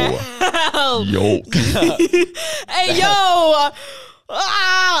 Hey, yo.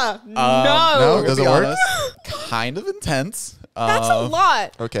 No. No, doesn't work. Kind of intense. That's a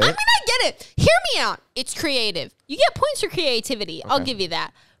lot. Okay. I mean, I get it. Hear me out. It's creative. You get points for creativity. Okay. I'll give you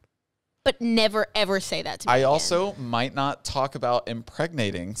that. But never, ever say that to me. I also might not talk about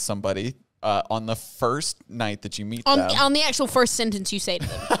impregnating somebody on the first night that you meet them. On the actual first sentence you say to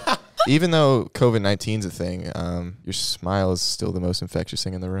them. Even though COVID-19 is a thing, your smile is still the most infectious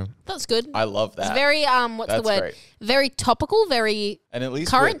thing in the room. That's good. I love that. It's very, what's the word? Great. Very topical, very and at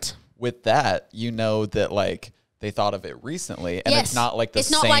least current. With that, you know that, like, they thought of it recently, and it's not like the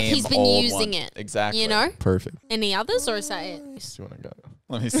same. It's not like he's been using one. it. Exactly. You know? Perfect. Any others, or is that it? See what I got.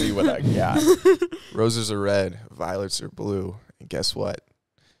 Let me see what I got. Roses are red, violets are blue, and guess what?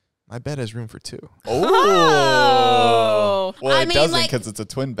 My bed has room for two. Oh. Well, it doesn't because it's a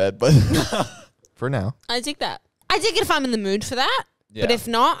twin bed, but for now. I dig that. I dig it if I'm in the mood for that. Yeah. But if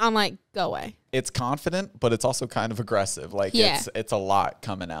not, I'm like, go away. It's confident, but it's also kind of aggressive. Like, it's a lot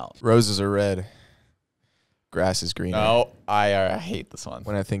coming out. Roses are red. Grass is greener. No, I hate this one.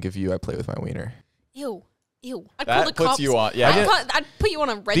 When I think of you, I play with my wiener. Ew. I'd that call the puts cops. You on. Yeah, I'd put you on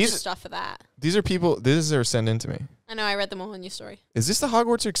a register for that. These are people. These are sent in to me. I know. I read them all in your story. Is this the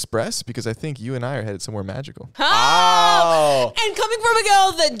Hogwarts Express? Because I think you and I are headed somewhere magical. Oh! And coming from a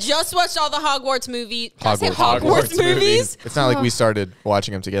girl that just watched all the Hogwarts movies. Hogwarts movies? It's not like we started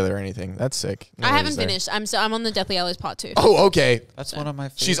watching them together or anything. That's sick. No, I haven't finished. I'm on the Deathly Hallows Part 2. Oh, okay. That's one of my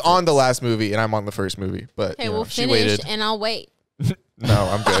favorites. She's on the last movie, and I'm on the first movie. But okay, we'll finish, and I'll wait. No,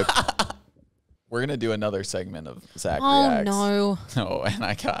 I'm good. We're going to do another segment of Zach Oh, Reacts. no. Oh, and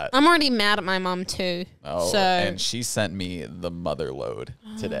I'm already mad at my mom, too. Oh, so. And she sent me the mother load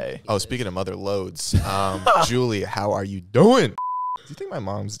today. Oh, speaking of mother loads, Julie, how are you doing? Do you think my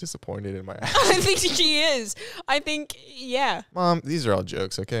mom's disappointed in my ass? I think she is. I think, yeah. Mom, these are all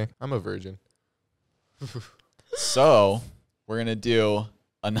jokes, okay? I'm a virgin. So, we're going to do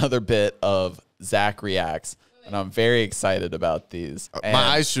another bit of Zach Reacts. And I'm very excited about these. My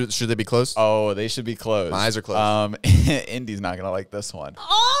eyes, should they be closed? Oh, they should be closed. My eyes are closed. Indy's not going to like this one.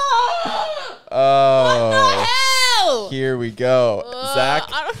 Oh! What the hell? Here we go. Zach,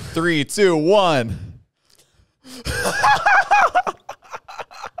 3, 2, 1.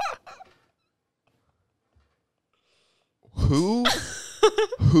 Who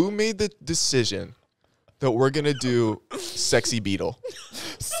made the decision that we're going to do Sexy Beetle?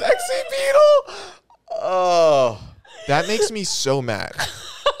 Sexy Beetle? Oh, that makes me so mad.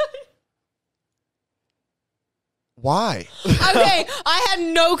 Why? Okay, I had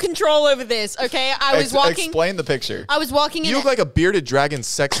no control over this. Okay, I was walking. Explain the picture. I was walking. You look like a bearded dragon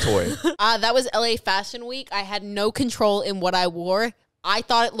sex toy. That was LA Fashion Week. I had no control in what I wore. I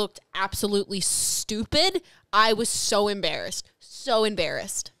thought it looked absolutely stupid. I was so embarrassed. So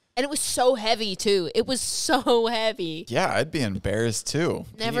embarrassed. And it was so heavy, too. It was so heavy. Yeah, I'd be embarrassed, too.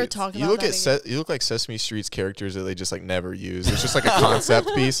 Never talk you about look that at You look like Sesame Street's characters that they just, like, never use. It's just, like, a concept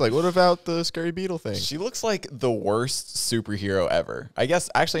piece. Like, what about the Scary Beetle thing? She looks like the worst superhero ever. I guess,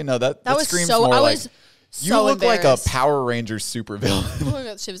 actually, no, that was screams so, more I like... was You so look like a Power Ranger supervillain. Oh my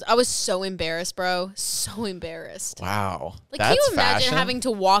God, I was so embarrassed, bro. So embarrassed. Wow. Like, that's can you imagine fashion? having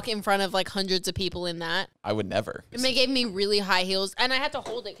to walk in front of like hundreds of people in that? I would never. And they gave me really high heels, and I had to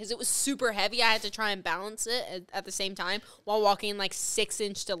hold it because it was super heavy. I had to try and balance it at the same time while walking in like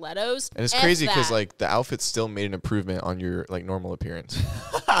 6-inch stilettos. And it's crazy because like the outfit still made an improvement on your like normal appearance.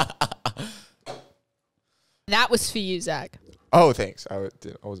 That was for you, Zach. Oh, thanks. I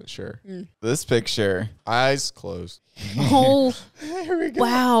wasn't sure. This picture. Eyes closed. Oh, here we go.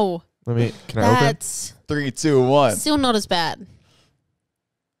 Wow. Can I open? That's 3, 2, 1. still not as bad.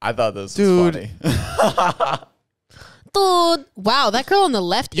 I thought this was funny. Dude, wow, that girl on the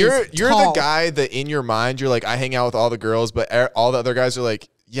left You're is the tall. guy that in your mind you're like, I hang out with all the girls, but all the other guys are like,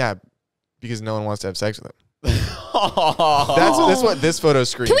 yeah, because no one wants to have sex with them. That's what this photo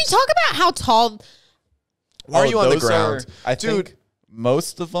screams. Can we talk about how tall? Are you on the ground? I think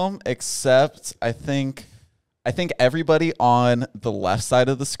most of them, except I think I think everybody on the left side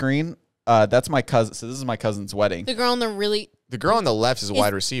of the screen, that's my cousin. So this is my cousin's wedding. The girl on the girl on the left is a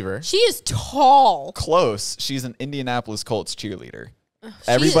wide receiver. She is tall. Close. She's an Indianapolis Colts cheerleader.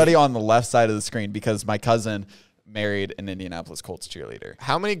 Everybody on the left side of the screen, because my cousin married an Indianapolis Colts cheerleader.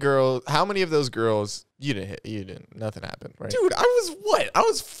 How many of those girls you didn't hit? You didn't. Nothing happened, right? Dude, I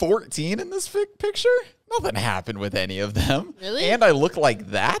was 14 in this picture. Nothing happened with any of them. Really? And I look like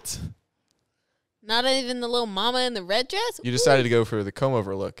that? Not even the little mama in the red dress? You decided to go for the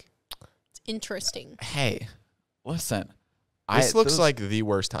comb-over look. It's interesting. Hey, listen. This looks like the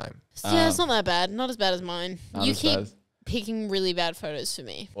worst time. Yeah, it's not that bad. Not as bad as mine. You keep bad. picking really bad photos for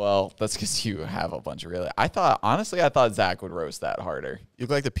me. Well, that's because you have a bunch of really... I thought Zach would roast that harder. You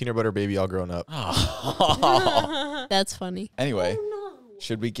look like the peanut butter baby all grown up. Oh. That's funny. Anyway,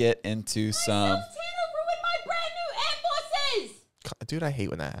 should we get into some... Dude, I hate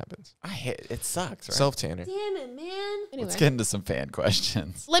when that happens. It sucks, right? Self-tanner. Damn it, man. Anyway. Let's get into some fan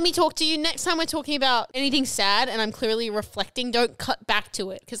questions. Let me talk to you next time we're talking about anything sad and I'm clearly reflecting. Don't cut back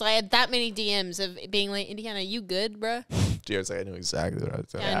to it because I had that many DMs of being like, Indiana, you good, bruh? Gio's like, I knew exactly what I was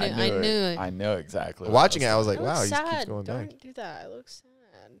saying. Yeah, I knew it. I know exactly. Watching it, I was like, I wow, look he just sad. keeps going back. Don't do that. I look sad.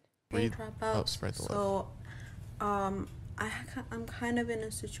 Oh, spread the love. So, I'm kind of in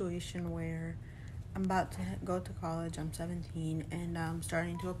a situation where I'm about to go to college. I'm 17 and I'm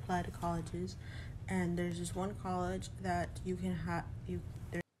starting to apply to colleges. And there's this one college that you can have.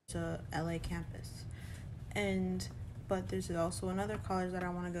 There's a LA campus, but there's also another college that I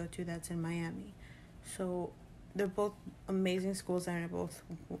want to go to that's in Miami. So they're both amazing schools, and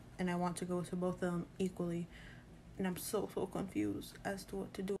I want to go to both of them equally. And I'm so confused as to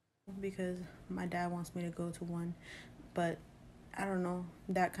what to do because my dad wants me to go to one, but I don't know.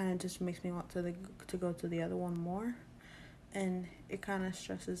 That kind of just makes me want to go to the other one more, and it kind of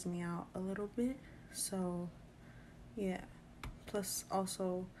stresses me out a little bit. So, yeah. Plus,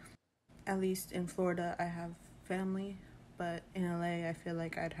 also, at least in Florida, I have family, but in LA, I feel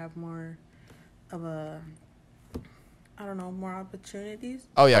like I'd have more of more opportunities.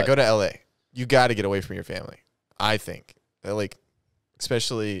 Oh yeah, go to LA. You got to get away from your family. I think, like,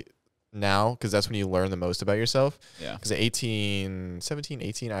 especially now, because that's when you learn the most about yourself. Yeah. Because at 17,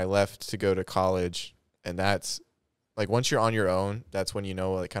 18, I left to go to college, and that's like once you're on your own, that's when you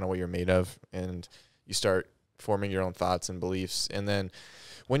know like kind of what you're made of, and you start forming your own thoughts and beliefs. And then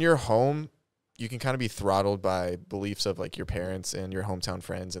when you're home, you can kind of be throttled by beliefs of like your parents and your hometown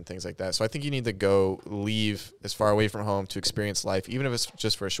friends and things like that. So I think you need to leave as far away from home to experience life, even if it's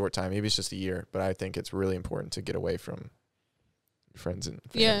just for a short time. Maybe it's just a year, but I think it's really important to get away from friends and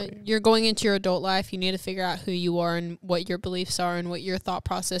family. Yeah, you're going into your adult life. You need to figure out who you are and what your beliefs are and what your thought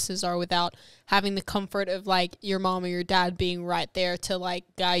processes are without having the comfort of like your mom or your dad being right there to like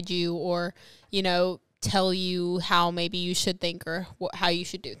guide you or, you know, tell you how maybe you should think or how you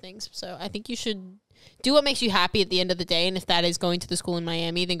should do things. So I think you should do what makes you happy at the end of the day. And if that is going to the school in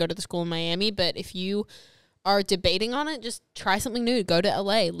Miami, then go to the school in Miami. But if you are debating on it, just try something new. Go to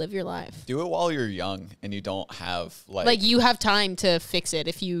LA, live your life. Do it while you're young and you don't have like you have time to fix it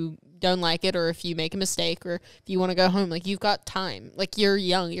if you don't like it or if you make a mistake or if you want to go home. Like you've got time. Like you're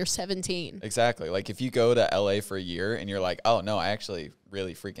young, you're 17. Exactly. Like if you go to LA for a year and you're like, oh no, I actually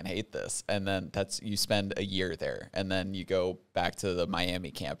really freaking hate this. And then you spend a year there and then you go back to the Miami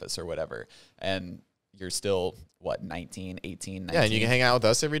campus or whatever. And you're still 19, 18, 19. Yeah, and you can hang out with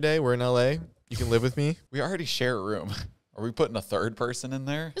us every day. We're in LA. You can live with me. We already share a room. Are we putting a third person in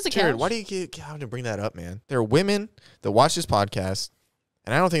there? Jared, why do you get out and bring that up, man? There are women that watch this podcast,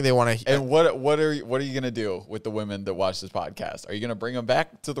 and I don't think they want to. And what are you gonna do with the women that watch this podcast? Are you gonna bring them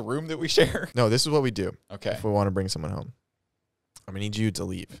back to the room that we share? No, this is what we do. Okay. If we want to bring someone home, I'm gonna need you to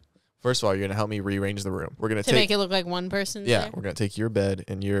leave. First of all, you're gonna help me rearrange the room. We're gonna make it look like one person. Yeah, there? We're gonna take your bed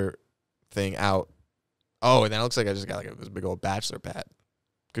and your thing out. Oh, and then it looks like I just got like this big old bachelor pad.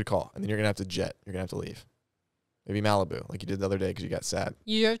 Good call. And then you're going to have to jet. You're going to have to leave. Maybe Malibu, like you did the other day because you got sad.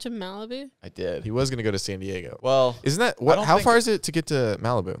 You drove to Malibu? I did. He was going to go to San Diego. Well, isn't that what? How far is it to get to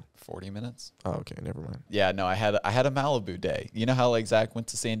Malibu? 40 minutes. Oh, okay. Never mind. Yeah, no, I had a Malibu day. You know how like Zach went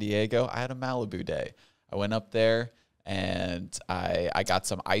to San Diego? I had a Malibu day. I went up there and I got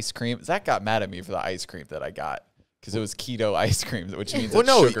some ice cream. Zach got mad at me for the ice cream that I got. Because it was keto ice cream, which means it's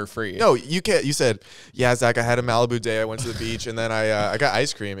sugar-free. No, you can't. You said, yeah, Zach, I had a Malibu day. I went to the beach, and then I got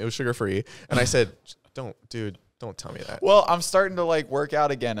ice cream. It was sugar-free. And I said, don't tell me that. Well, I'm starting to, like, work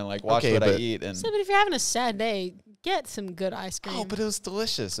out again and, like, watch what I eat. And but if you're having a sad day, get some good ice cream. Oh, but it was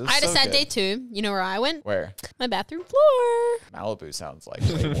delicious. It was I had so a sad good. day, too. You know where I went? Where? My bathroom floor. Malibu sounds like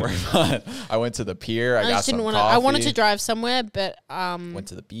way more fun. I went to the pier. I got some coffee. I wanted to drive somewhere, but... went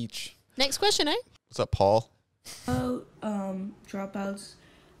to the beach. Next question, eh? What's up, Paul? Dropouts.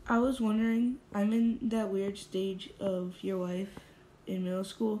 I was wondering, I'm in that weird stage of your wife in middle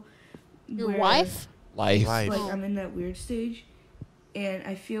school. Your wife? Life. Like, I'm in that weird stage, and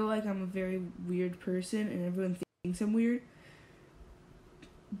I feel like I'm a very weird person, and everyone thinks I'm weird.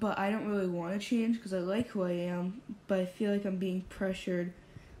 But I don't really want to change because I like who I am, but I feel like I'm being pressured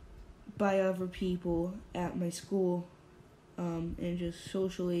by other people at my school, and just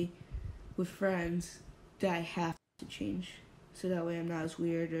socially with friends, that I have to change. So that way I'm not as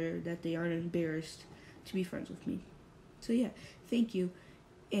weird, or that they aren't embarrassed to be friends with me. So yeah, thank you.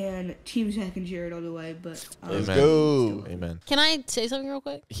 And Team Zach and Jared all the way, but let's go. Amen. Can I say something real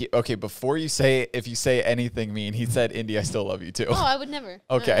quick? Okay, before you say, if you say anything mean, he said, Indy, I still love you too. Oh, I would never.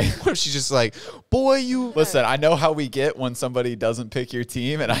 Okay. What if she's just like, boy, you... Listen, I know how we get when somebody doesn't pick your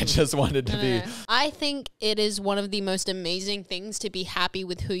team, and I just wanted to be... I think it is one of the most amazing things to be happy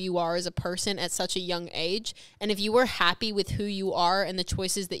with who you are as a person at such a young age. And if you are happy with who you are and the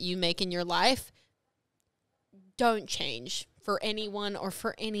choices that you make in your life, don't change for anyone or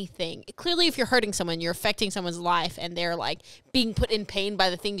for anything. Clearly, if you're hurting someone, you're affecting someone's life, and they're like being put in pain by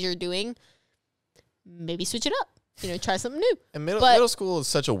the things you're doing, maybe switch it up. Try something new. And middle school is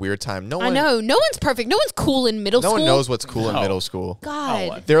such a weird time. I know. No one's perfect. No one's cool in middle school. No one knows what's cool in middle school.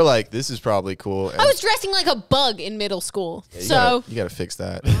 God. They're like, this is probably cool. I was dressing like a bug in middle school. Yeah, you gotta fix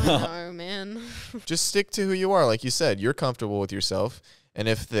that. Oh, man. Just stick to who you are. Like you said, you're comfortable with yourself. And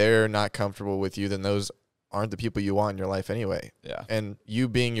if they're not comfortable with you, then those aren't the people you want in your life anyway. Yeah. And you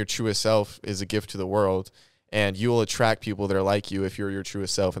being your truest self is a gift to the world, and you will attract people that are like you if you're your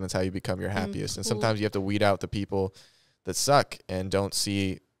truest self, and that's how you become your happiest. And sometimes you have to weed out the people that suck and don't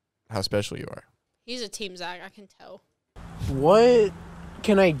see how special you are. He's a Team Zach, I can tell. What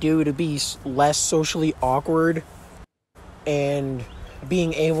can I do to be less socially awkward and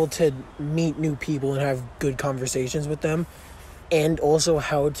being able to meet new people and have good conversations with them, and also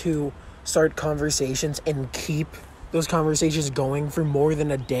how to start conversations and keep those conversations going for more than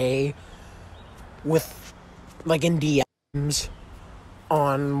a day with, like, in DMs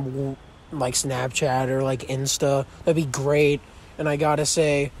on, like, Snapchat or, like, Insta. That'd be great. And I gotta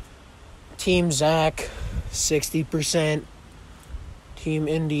say, Team Zach, 60%. Team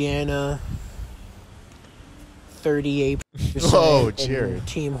Indiana, 38%. Whoa, Jared.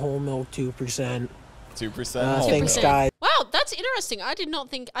 Team Whole Milk, 2%. 2%. Thanks, guys. Wow, that's interesting. I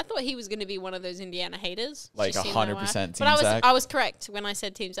thought he was going to be one of those Indiana haters. Like 100% Team But Zach. I was correct when I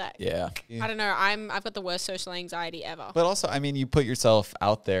said Team Zach. Yeah. I don't know. I've got the worst social anxiety ever. But also, I mean, you put yourself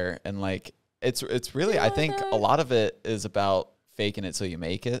out there, and like it's really, I think a lot of it is about faking it so you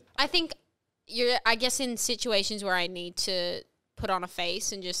make it. I think I guess in situations where I need to put on a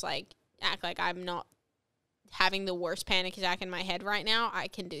face and just like act like I'm not having the worst panic attack in my head right now, I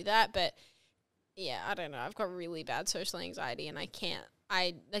can do that. But yeah, I don't know. I've got really bad social anxiety, and like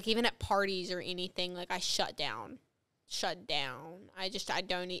even at parties or anything, like I shut down. I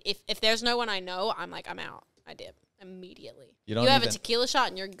don't need, if there's no one I know, I'm out. I dip immediately. You have a tequila shot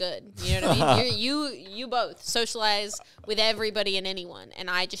and you're good. You know what I mean? You both socialize with everybody and anyone, and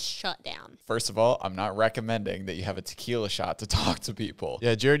I just shut down. First of all, I'm not recommending that you have a tequila shot to talk to people.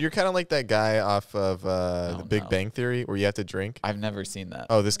 Yeah, Jared, you're kind of like that guy off of The Big Bang Theory where you have to drink. I've never seen that.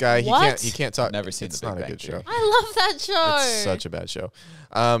 Oh, this guy, he can't talk. I've never seen It's The Big not a Bang good Theory. show. I love that show. It's such a bad show.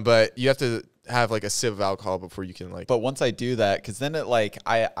 But you have to have like a sip of alcohol before you can like. But once I do that, because then it like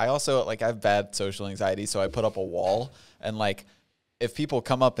I also like I have bad social anxiety, so I put up a wall, and like if people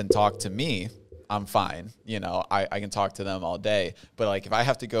come up and talk to me, I'm fine. I can talk to them all day. But like if I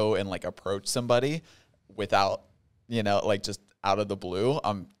have to go and like approach somebody without, like just out of the blue,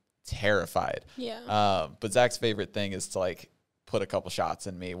 I'm terrified. Yeah. But Zach's favorite thing is to like put a couple shots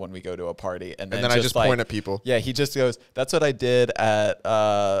in me when we go to a party, and then I just point at people. Yeah, he just goes, that's what I did at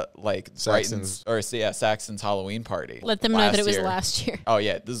like Saxon's Saxon's Halloween party. Let them know that it was last year. Oh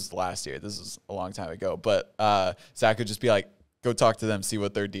yeah, this is last year. This is a long time ago. But Zach would just be like, go talk to them, see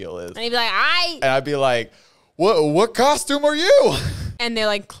what their deal is. And he'd be like, and I'd be like, what costume are you? And they're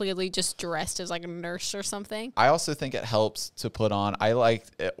like clearly just dressed as like a nurse or something. I also think it helps to put on, I like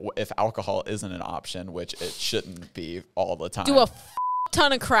it, if alcohol isn't an option, which it shouldn't be all the time. Do a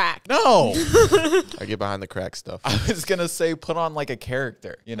ton of crack. No. I get behind the crack stuff. I was going to say put on like a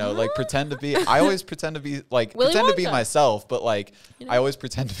character, like pretend to be, I always pretend to be like, Willy pretend to be Wonka. myself, but like I always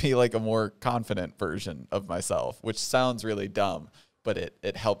pretend to be like a more confident version of myself, which sounds really dumb. But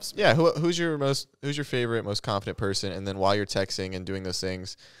it helps me. Yeah, who's your favorite, most confident person? And then while you're texting and doing those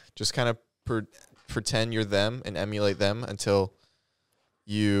things, just kind of pretend you're them and emulate them until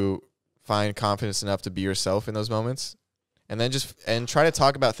you find confidence enough to be yourself in those moments. and then and try to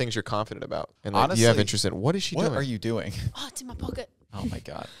talk about things you're confident about and that you have interest in. What is she doing? What are you doing? Oh, it's in my pocket. Oh my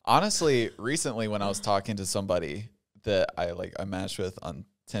God. Honestly, recently when I was talking to somebody that I matched with on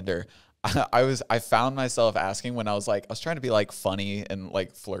Tinder, I found myself asking when I was trying to be like funny and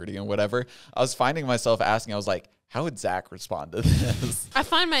like flirty and whatever. I was finding myself asking, I was like, how would Zach respond to this? I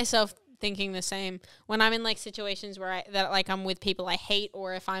find myself thinking the same when I'm in like situations where I'm with people I hate,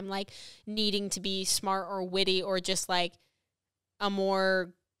 or if I'm like needing to be smart or witty or just like a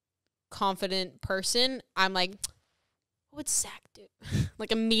more confident person. I'm like, what would Zach do?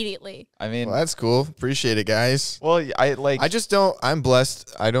 Like immediately. I mean, well, that's cool. Appreciate it, guys. Well, I just don't. I'm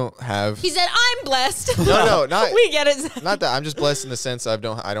blessed. I don't have. He said, "I'm blessed." No, not. We get it. Zach. Not that I'm just blessed in the sense I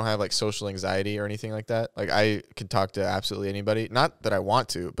don't have like social anxiety or anything like that. Like I can talk to absolutely anybody. Not that I want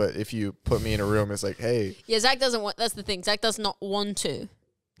to, but if you put me in a room, it's like, hey. Yeah, Zach doesn't want. That's the thing. Zach does not want to.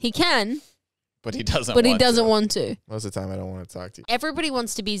 He can. But he doesn't. But he doesn't want to. Most of the time, I don't want to talk to you. Everybody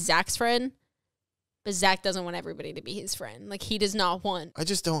wants to be Zach's friend. But Zach doesn't want everybody to be his friend. Like, he does not want. I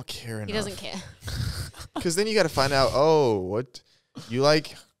just don't care enough. He doesn't care. Because then you got to find out, what? You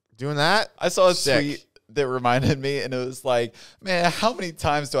like doing that? I saw a tweet that reminded me, and it was like, man, how many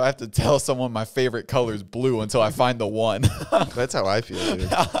times do I have to tell someone my favorite color is blue until I find the one? That's how I feel,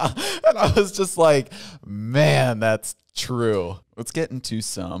 dude. And I was just like, man, that's true. Let's get into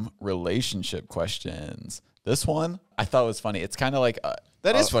some relationship questions. This one I thought was funny. It's kind of like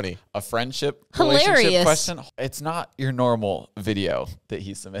that is funny. A friendship Hilarious relationship question. It's not your normal video that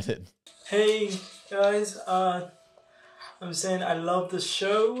he submitted. Hey guys, I'm saying I love the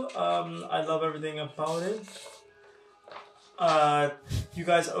show. I love everything about it. You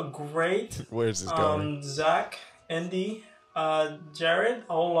guys are great. Where's this going? Zach, Andy, Jared,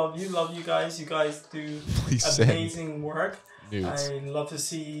 I all love you. Love you guys. You guys do amazing work. Nudes. I love to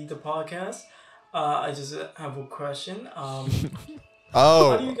see the podcast. I just have a question.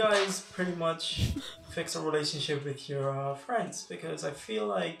 How do you guys pretty much fix a relationship with your friends? Because I feel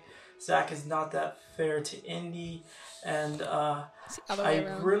like Zach is not that fair to Indy, and I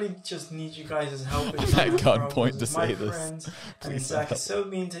really just need you guys' help. I'm at gunpoint to say this. Friends, and Zach is so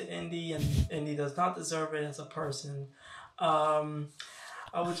mean to Indy, and Indy does not deserve it as a person. I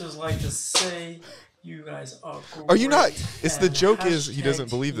would just like to say you guys are great. Are you not? It's the joke is he doesn't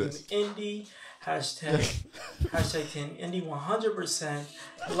believe this. Indy. Hashtag Team Indy 100%.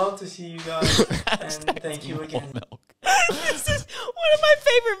 Love to see you guys, and thank you again. This is one of my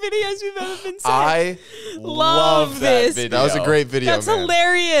favorite videos we've ever been sent. I love this video. That was a great video. That's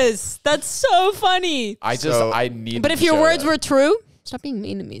hilarious. That's so funny. I need. But if your words were true, stop being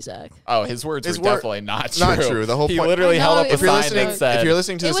mean to me, Zach. Oh, his words were definitely not true. Not true. The whole he point. literally held up a sign and said, if you're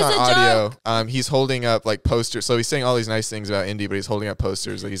listening to this on audio, he's holding up like posters. So he's saying all these nice things about Indy, but he's holding up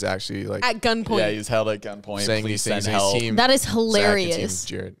posters that he's actually like at gunpoint. Yeah, he's held at gunpoint. Saying these things. That is hilarious.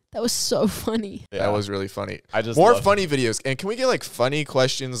 Jared. That was so funny. Yeah. That was really funny. I just more funny videos. And can we get like funny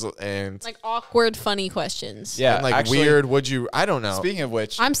questions and like awkward funny questions? Yeah, and like actually, weird. I don't know. Speaking of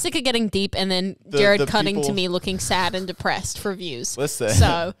which, I'm sick of getting deep and then Jared cutting to me looking sad and depressed for views. Listen,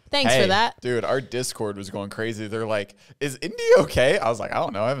 so thanks for that, dude. Our Discord was going crazy. They're like, "Is Indy okay?" I was like, "I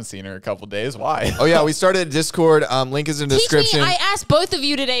don't know. I haven't seen her in a couple days. Why?" Oh yeah, we started a Discord. Link is in the description. I asked both of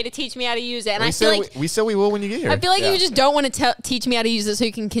you today to teach me how to use it, and I feel like we said we will when you get here. I feel like you just don't want to teach me how to use it so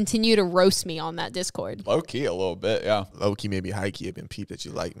you can continue to roast me on that Discord. Low key a little bit, yeah. Low key, maybe high key. I've been peeped that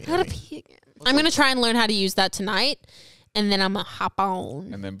you like me. I'm gonna try and learn how to use that tonight, and then I'm gonna hop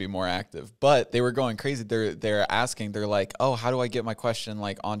on and then be more active. But they were going crazy. They're asking. They're like, "Oh, how do I get my question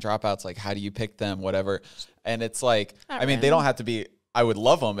like on Dropouts? Like, how do you pick them? Whatever." And it's like, I mean, they don't have to be. I would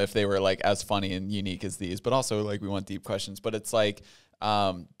love them if they were like as funny and unique as these, but also like we want deep questions. But it's like,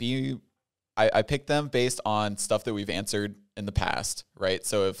 I picked them based on stuff that we've answered in the past, right?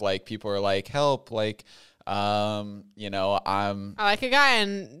 So if like people are like, help, like, you know, I like a guy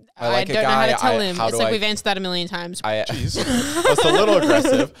and I don't know how to tell him. It's like we've answered that a million times. Jeez. It's a little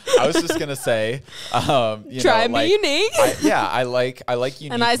aggressive. I was just gonna say, try me unique. I like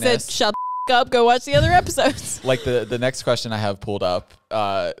uniqueness. And I said, shut the up, go watch the other episodes. Like the next question I have pulled up,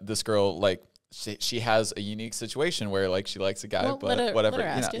 this girl like. She has a unique situation where like she likes a guy, but whatever.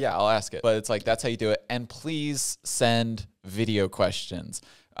 Yeah, I'll ask it. But it's like that's how you do it. And please send video questions.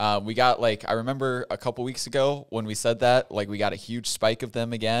 We got like I remember a couple weeks ago when we said that, like we got a huge spike of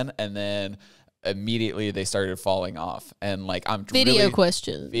them again, and then immediately they started falling off. And like I'm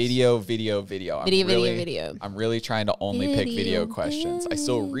questions. Video. I'm really trying to only pick video questions. I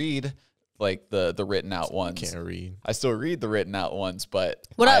still read like the written out ones. Can't read. I still read the written out ones, but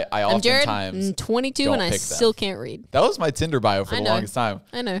I oftentimes I'm 22 and I still can't read. That was my Tinder bio for the longest time.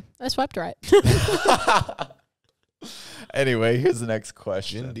 I know. I swiped right. Anyway, here's the next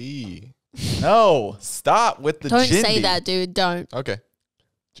question. Jindy. No, stop with the Don't Jindy. say that, dude. Don't. Okay.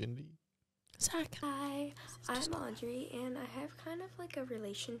 Jindy. Zach. Hi, I'm Audrey, and I have kind of like a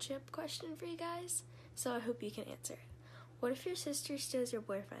relationship question for you guys, so I hope you can answer it. What if your sister steals your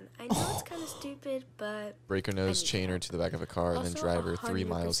boyfriend? I know it's kind of stupid, but... Break her nose, chain her to the back of a car, and then drive her 3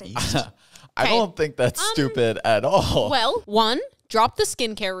 miles east. I don't think that's stupid at all. Well, 1, drop the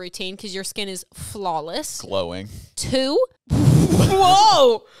skincare routine because your skin is flawless. Glowing. 2,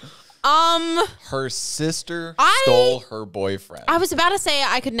 whoa! Her sister stole her boyfriend. I was about to say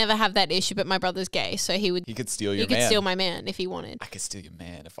I could never have that issue, but my brother's gay, so he could steal your man. He could steal my man if he wanted. I could steal your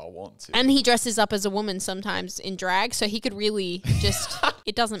man if I want to. And he dresses up as a woman sometimes in drag, so he could really just,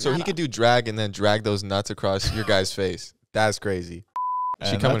 it doesn't matter. So he could do drag and then drag those nuts across your guy's face. That's crazy. Is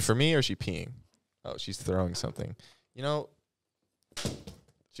she coming for me or is she peeing? Oh, she's throwing something. You know,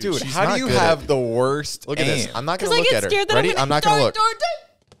 dude, how do you have the worst Look at aim? this. I'm not going to look at her. Ready? I'm not going to look.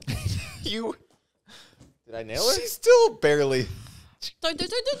 You... Did I nail her? She's still barely... Don't. Last time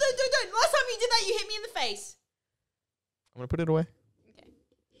you did that, you hit me in the face. I'm going to put it away.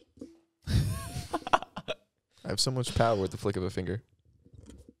 Okay. I have so much power with the flick of a finger.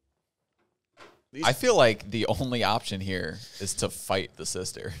 I feel like the only option here is to fight the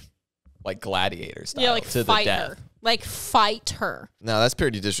sister. Like gladiator style. Yeah, like to fight the death. her. Like fight her. No, that's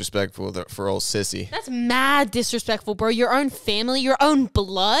pretty disrespectful for old sissy. That's mad disrespectful, bro. Your own family, your own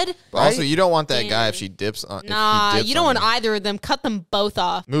blood. But also, you don't want that guy if she dips on. Nah, you don't want either of them. Cut them both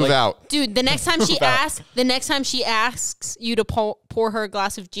off. Move out, dude. The next time she asks you to pour her a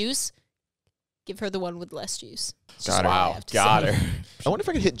glass of juice, give her the one with less juice. Got her. Wow, got her. I wonder if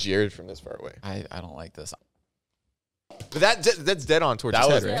I could hit Jared from this far away. I don't like this. But that's dead on towards his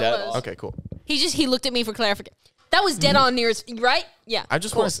head, right? Dead on. Okay, cool. He looked at me for clarification. That was dead on near his, right? Yeah. I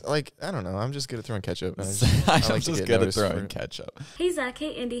just want to, like, I don't know. I'm just good at throwing ketchup. I'm just good at throwing ketchup. Hey, Zach.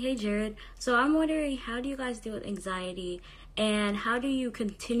 Hey, Indy. Hey, Jared. So I'm wondering, how do you guys deal with anxiety, and how do you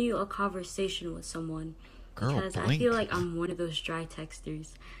continue a conversation with someone? Because I feel like I'm one of those dry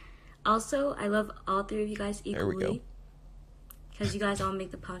texters. Also, I love all 3 of you guys equally. There we go. Because you guys all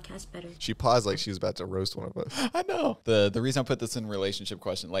make the podcast better. She paused like she was about to roast one of us. I know. The reason I put this in relationship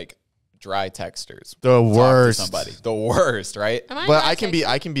question, like dry texters. The worst. Somebody. The worst, right? But I can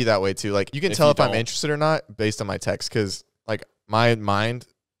be that way too. Like you can tell if I'm interested or not based on my text, because like my mind.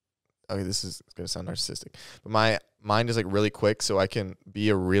 Okay, this is gonna sound narcissistic, but my mind is like really quick, so I can be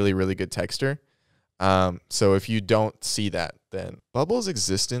a really, really good texter. So if you don't see that, then Bubble's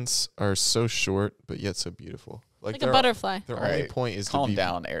existence are so short but yet so beautiful. Like a butterfly. Their only point is calm to be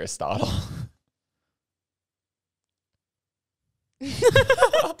down, Aristotle.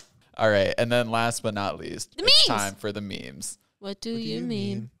 All right, and then last but not least, it's time for the memes. What do you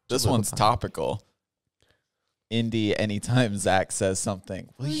mean? This one's topical. Indy, anytime Zach says something,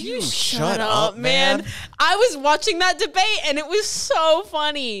 will you shut up, man? I was watching that debate and it was so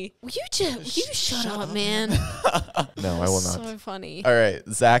funny. Will you shut up, man? No, I will not. So funny. All right,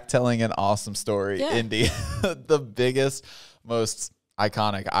 Zach telling an awesome story. Yeah. Indy, the biggest, most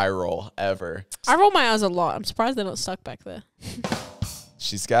iconic eye roll ever. I roll my eyes a lot. I'm surprised they don't stuck back there.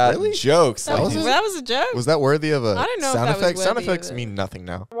 She's got jokes. That was a joke. Was that worthy of a I don't know sound if that was effect? Sound worthy effects of it. mean nothing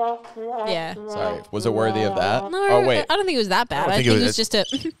now. Yeah. Sorry, was it worthy of that? No, oh wait, I don't think it was that bad. I think it was just a.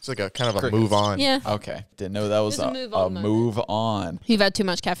 It's like a kind of a move on. Yeah. Okay, didn't know that was It was a move on. You've had too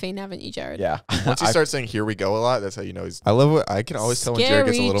much caffeine, haven't you, Jared? Yeah. Once you start saying "here we go" a lot, that's how you know he's. I love what I can always tell when Jared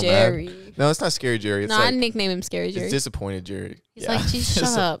gets a little mad. No, it's not Scary Jerry. It's no, like, I nickname him Scary Jerry. It's disappointed Jerry. He's like, geez,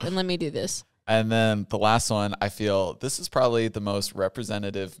 shut up and let me do this. And then the last one, I feel this is probably the most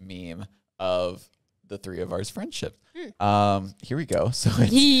representative meme of the 3 of ours friendship. Here we go. So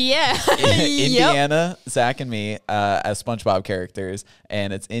it's Indiana, Zach, and me as SpongeBob characters,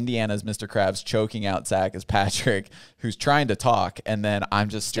 and it's Indiana's Mr. Krabs choking out Zach as Patrick, who's trying to talk, and then I'm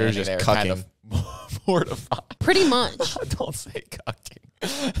just standing there kind of mortified. Pretty much. Don't say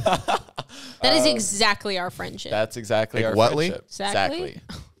cucking. That is exactly our friendship. That's exactly our friendship. Exactly.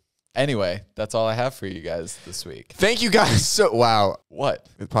 Anyway, that's all I have for you guys this week. Thank you guys so. Wow. What?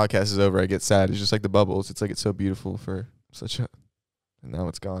 The podcast is over. I get sad. It's just like the bubbles. It's like it's so beautiful for such a. And now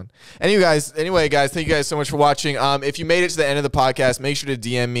it's gone. Anyway, guys, thank you guys so much for watching. If you made it to the end of the podcast, make sure to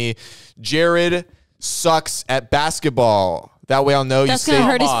DM me. Jared sucks at basketball. That way I'll know you stayed. That's gonna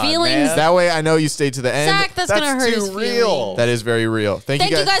hurt his feelings. Man. That way I know you stayed to the end. Zach, that's gonna hurt his feelings. That is very real. Thank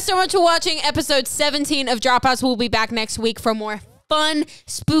you guys so much for watching episode 17 of Dropouts. We'll be back next week for more fun,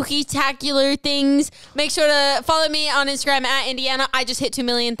 spooky-tacular things. Make sure to follow me on Instagram at Indiana. I just hit 2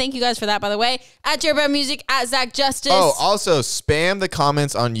 million. Thank you guys for that, by the way. At Jared Music, at Zach Justice. Oh, also spam the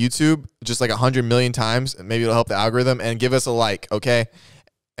comments on YouTube just like 100 million times. Maybe it'll help the algorithm, and give us a like, okay?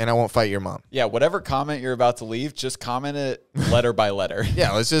 And I won't fight your mom. Yeah, whatever comment you're about to leave, just comment it letter by letter.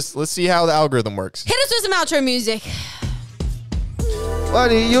 Yeah, let's see how the algorithm works. Hit us with some outro music. What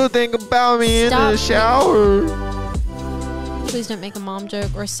do you think about me in the shower? Please don't make a mom joke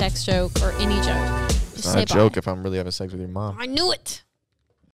or a sex joke or any joke. It's not a joke if I'm really having sex with your mom. I knew it.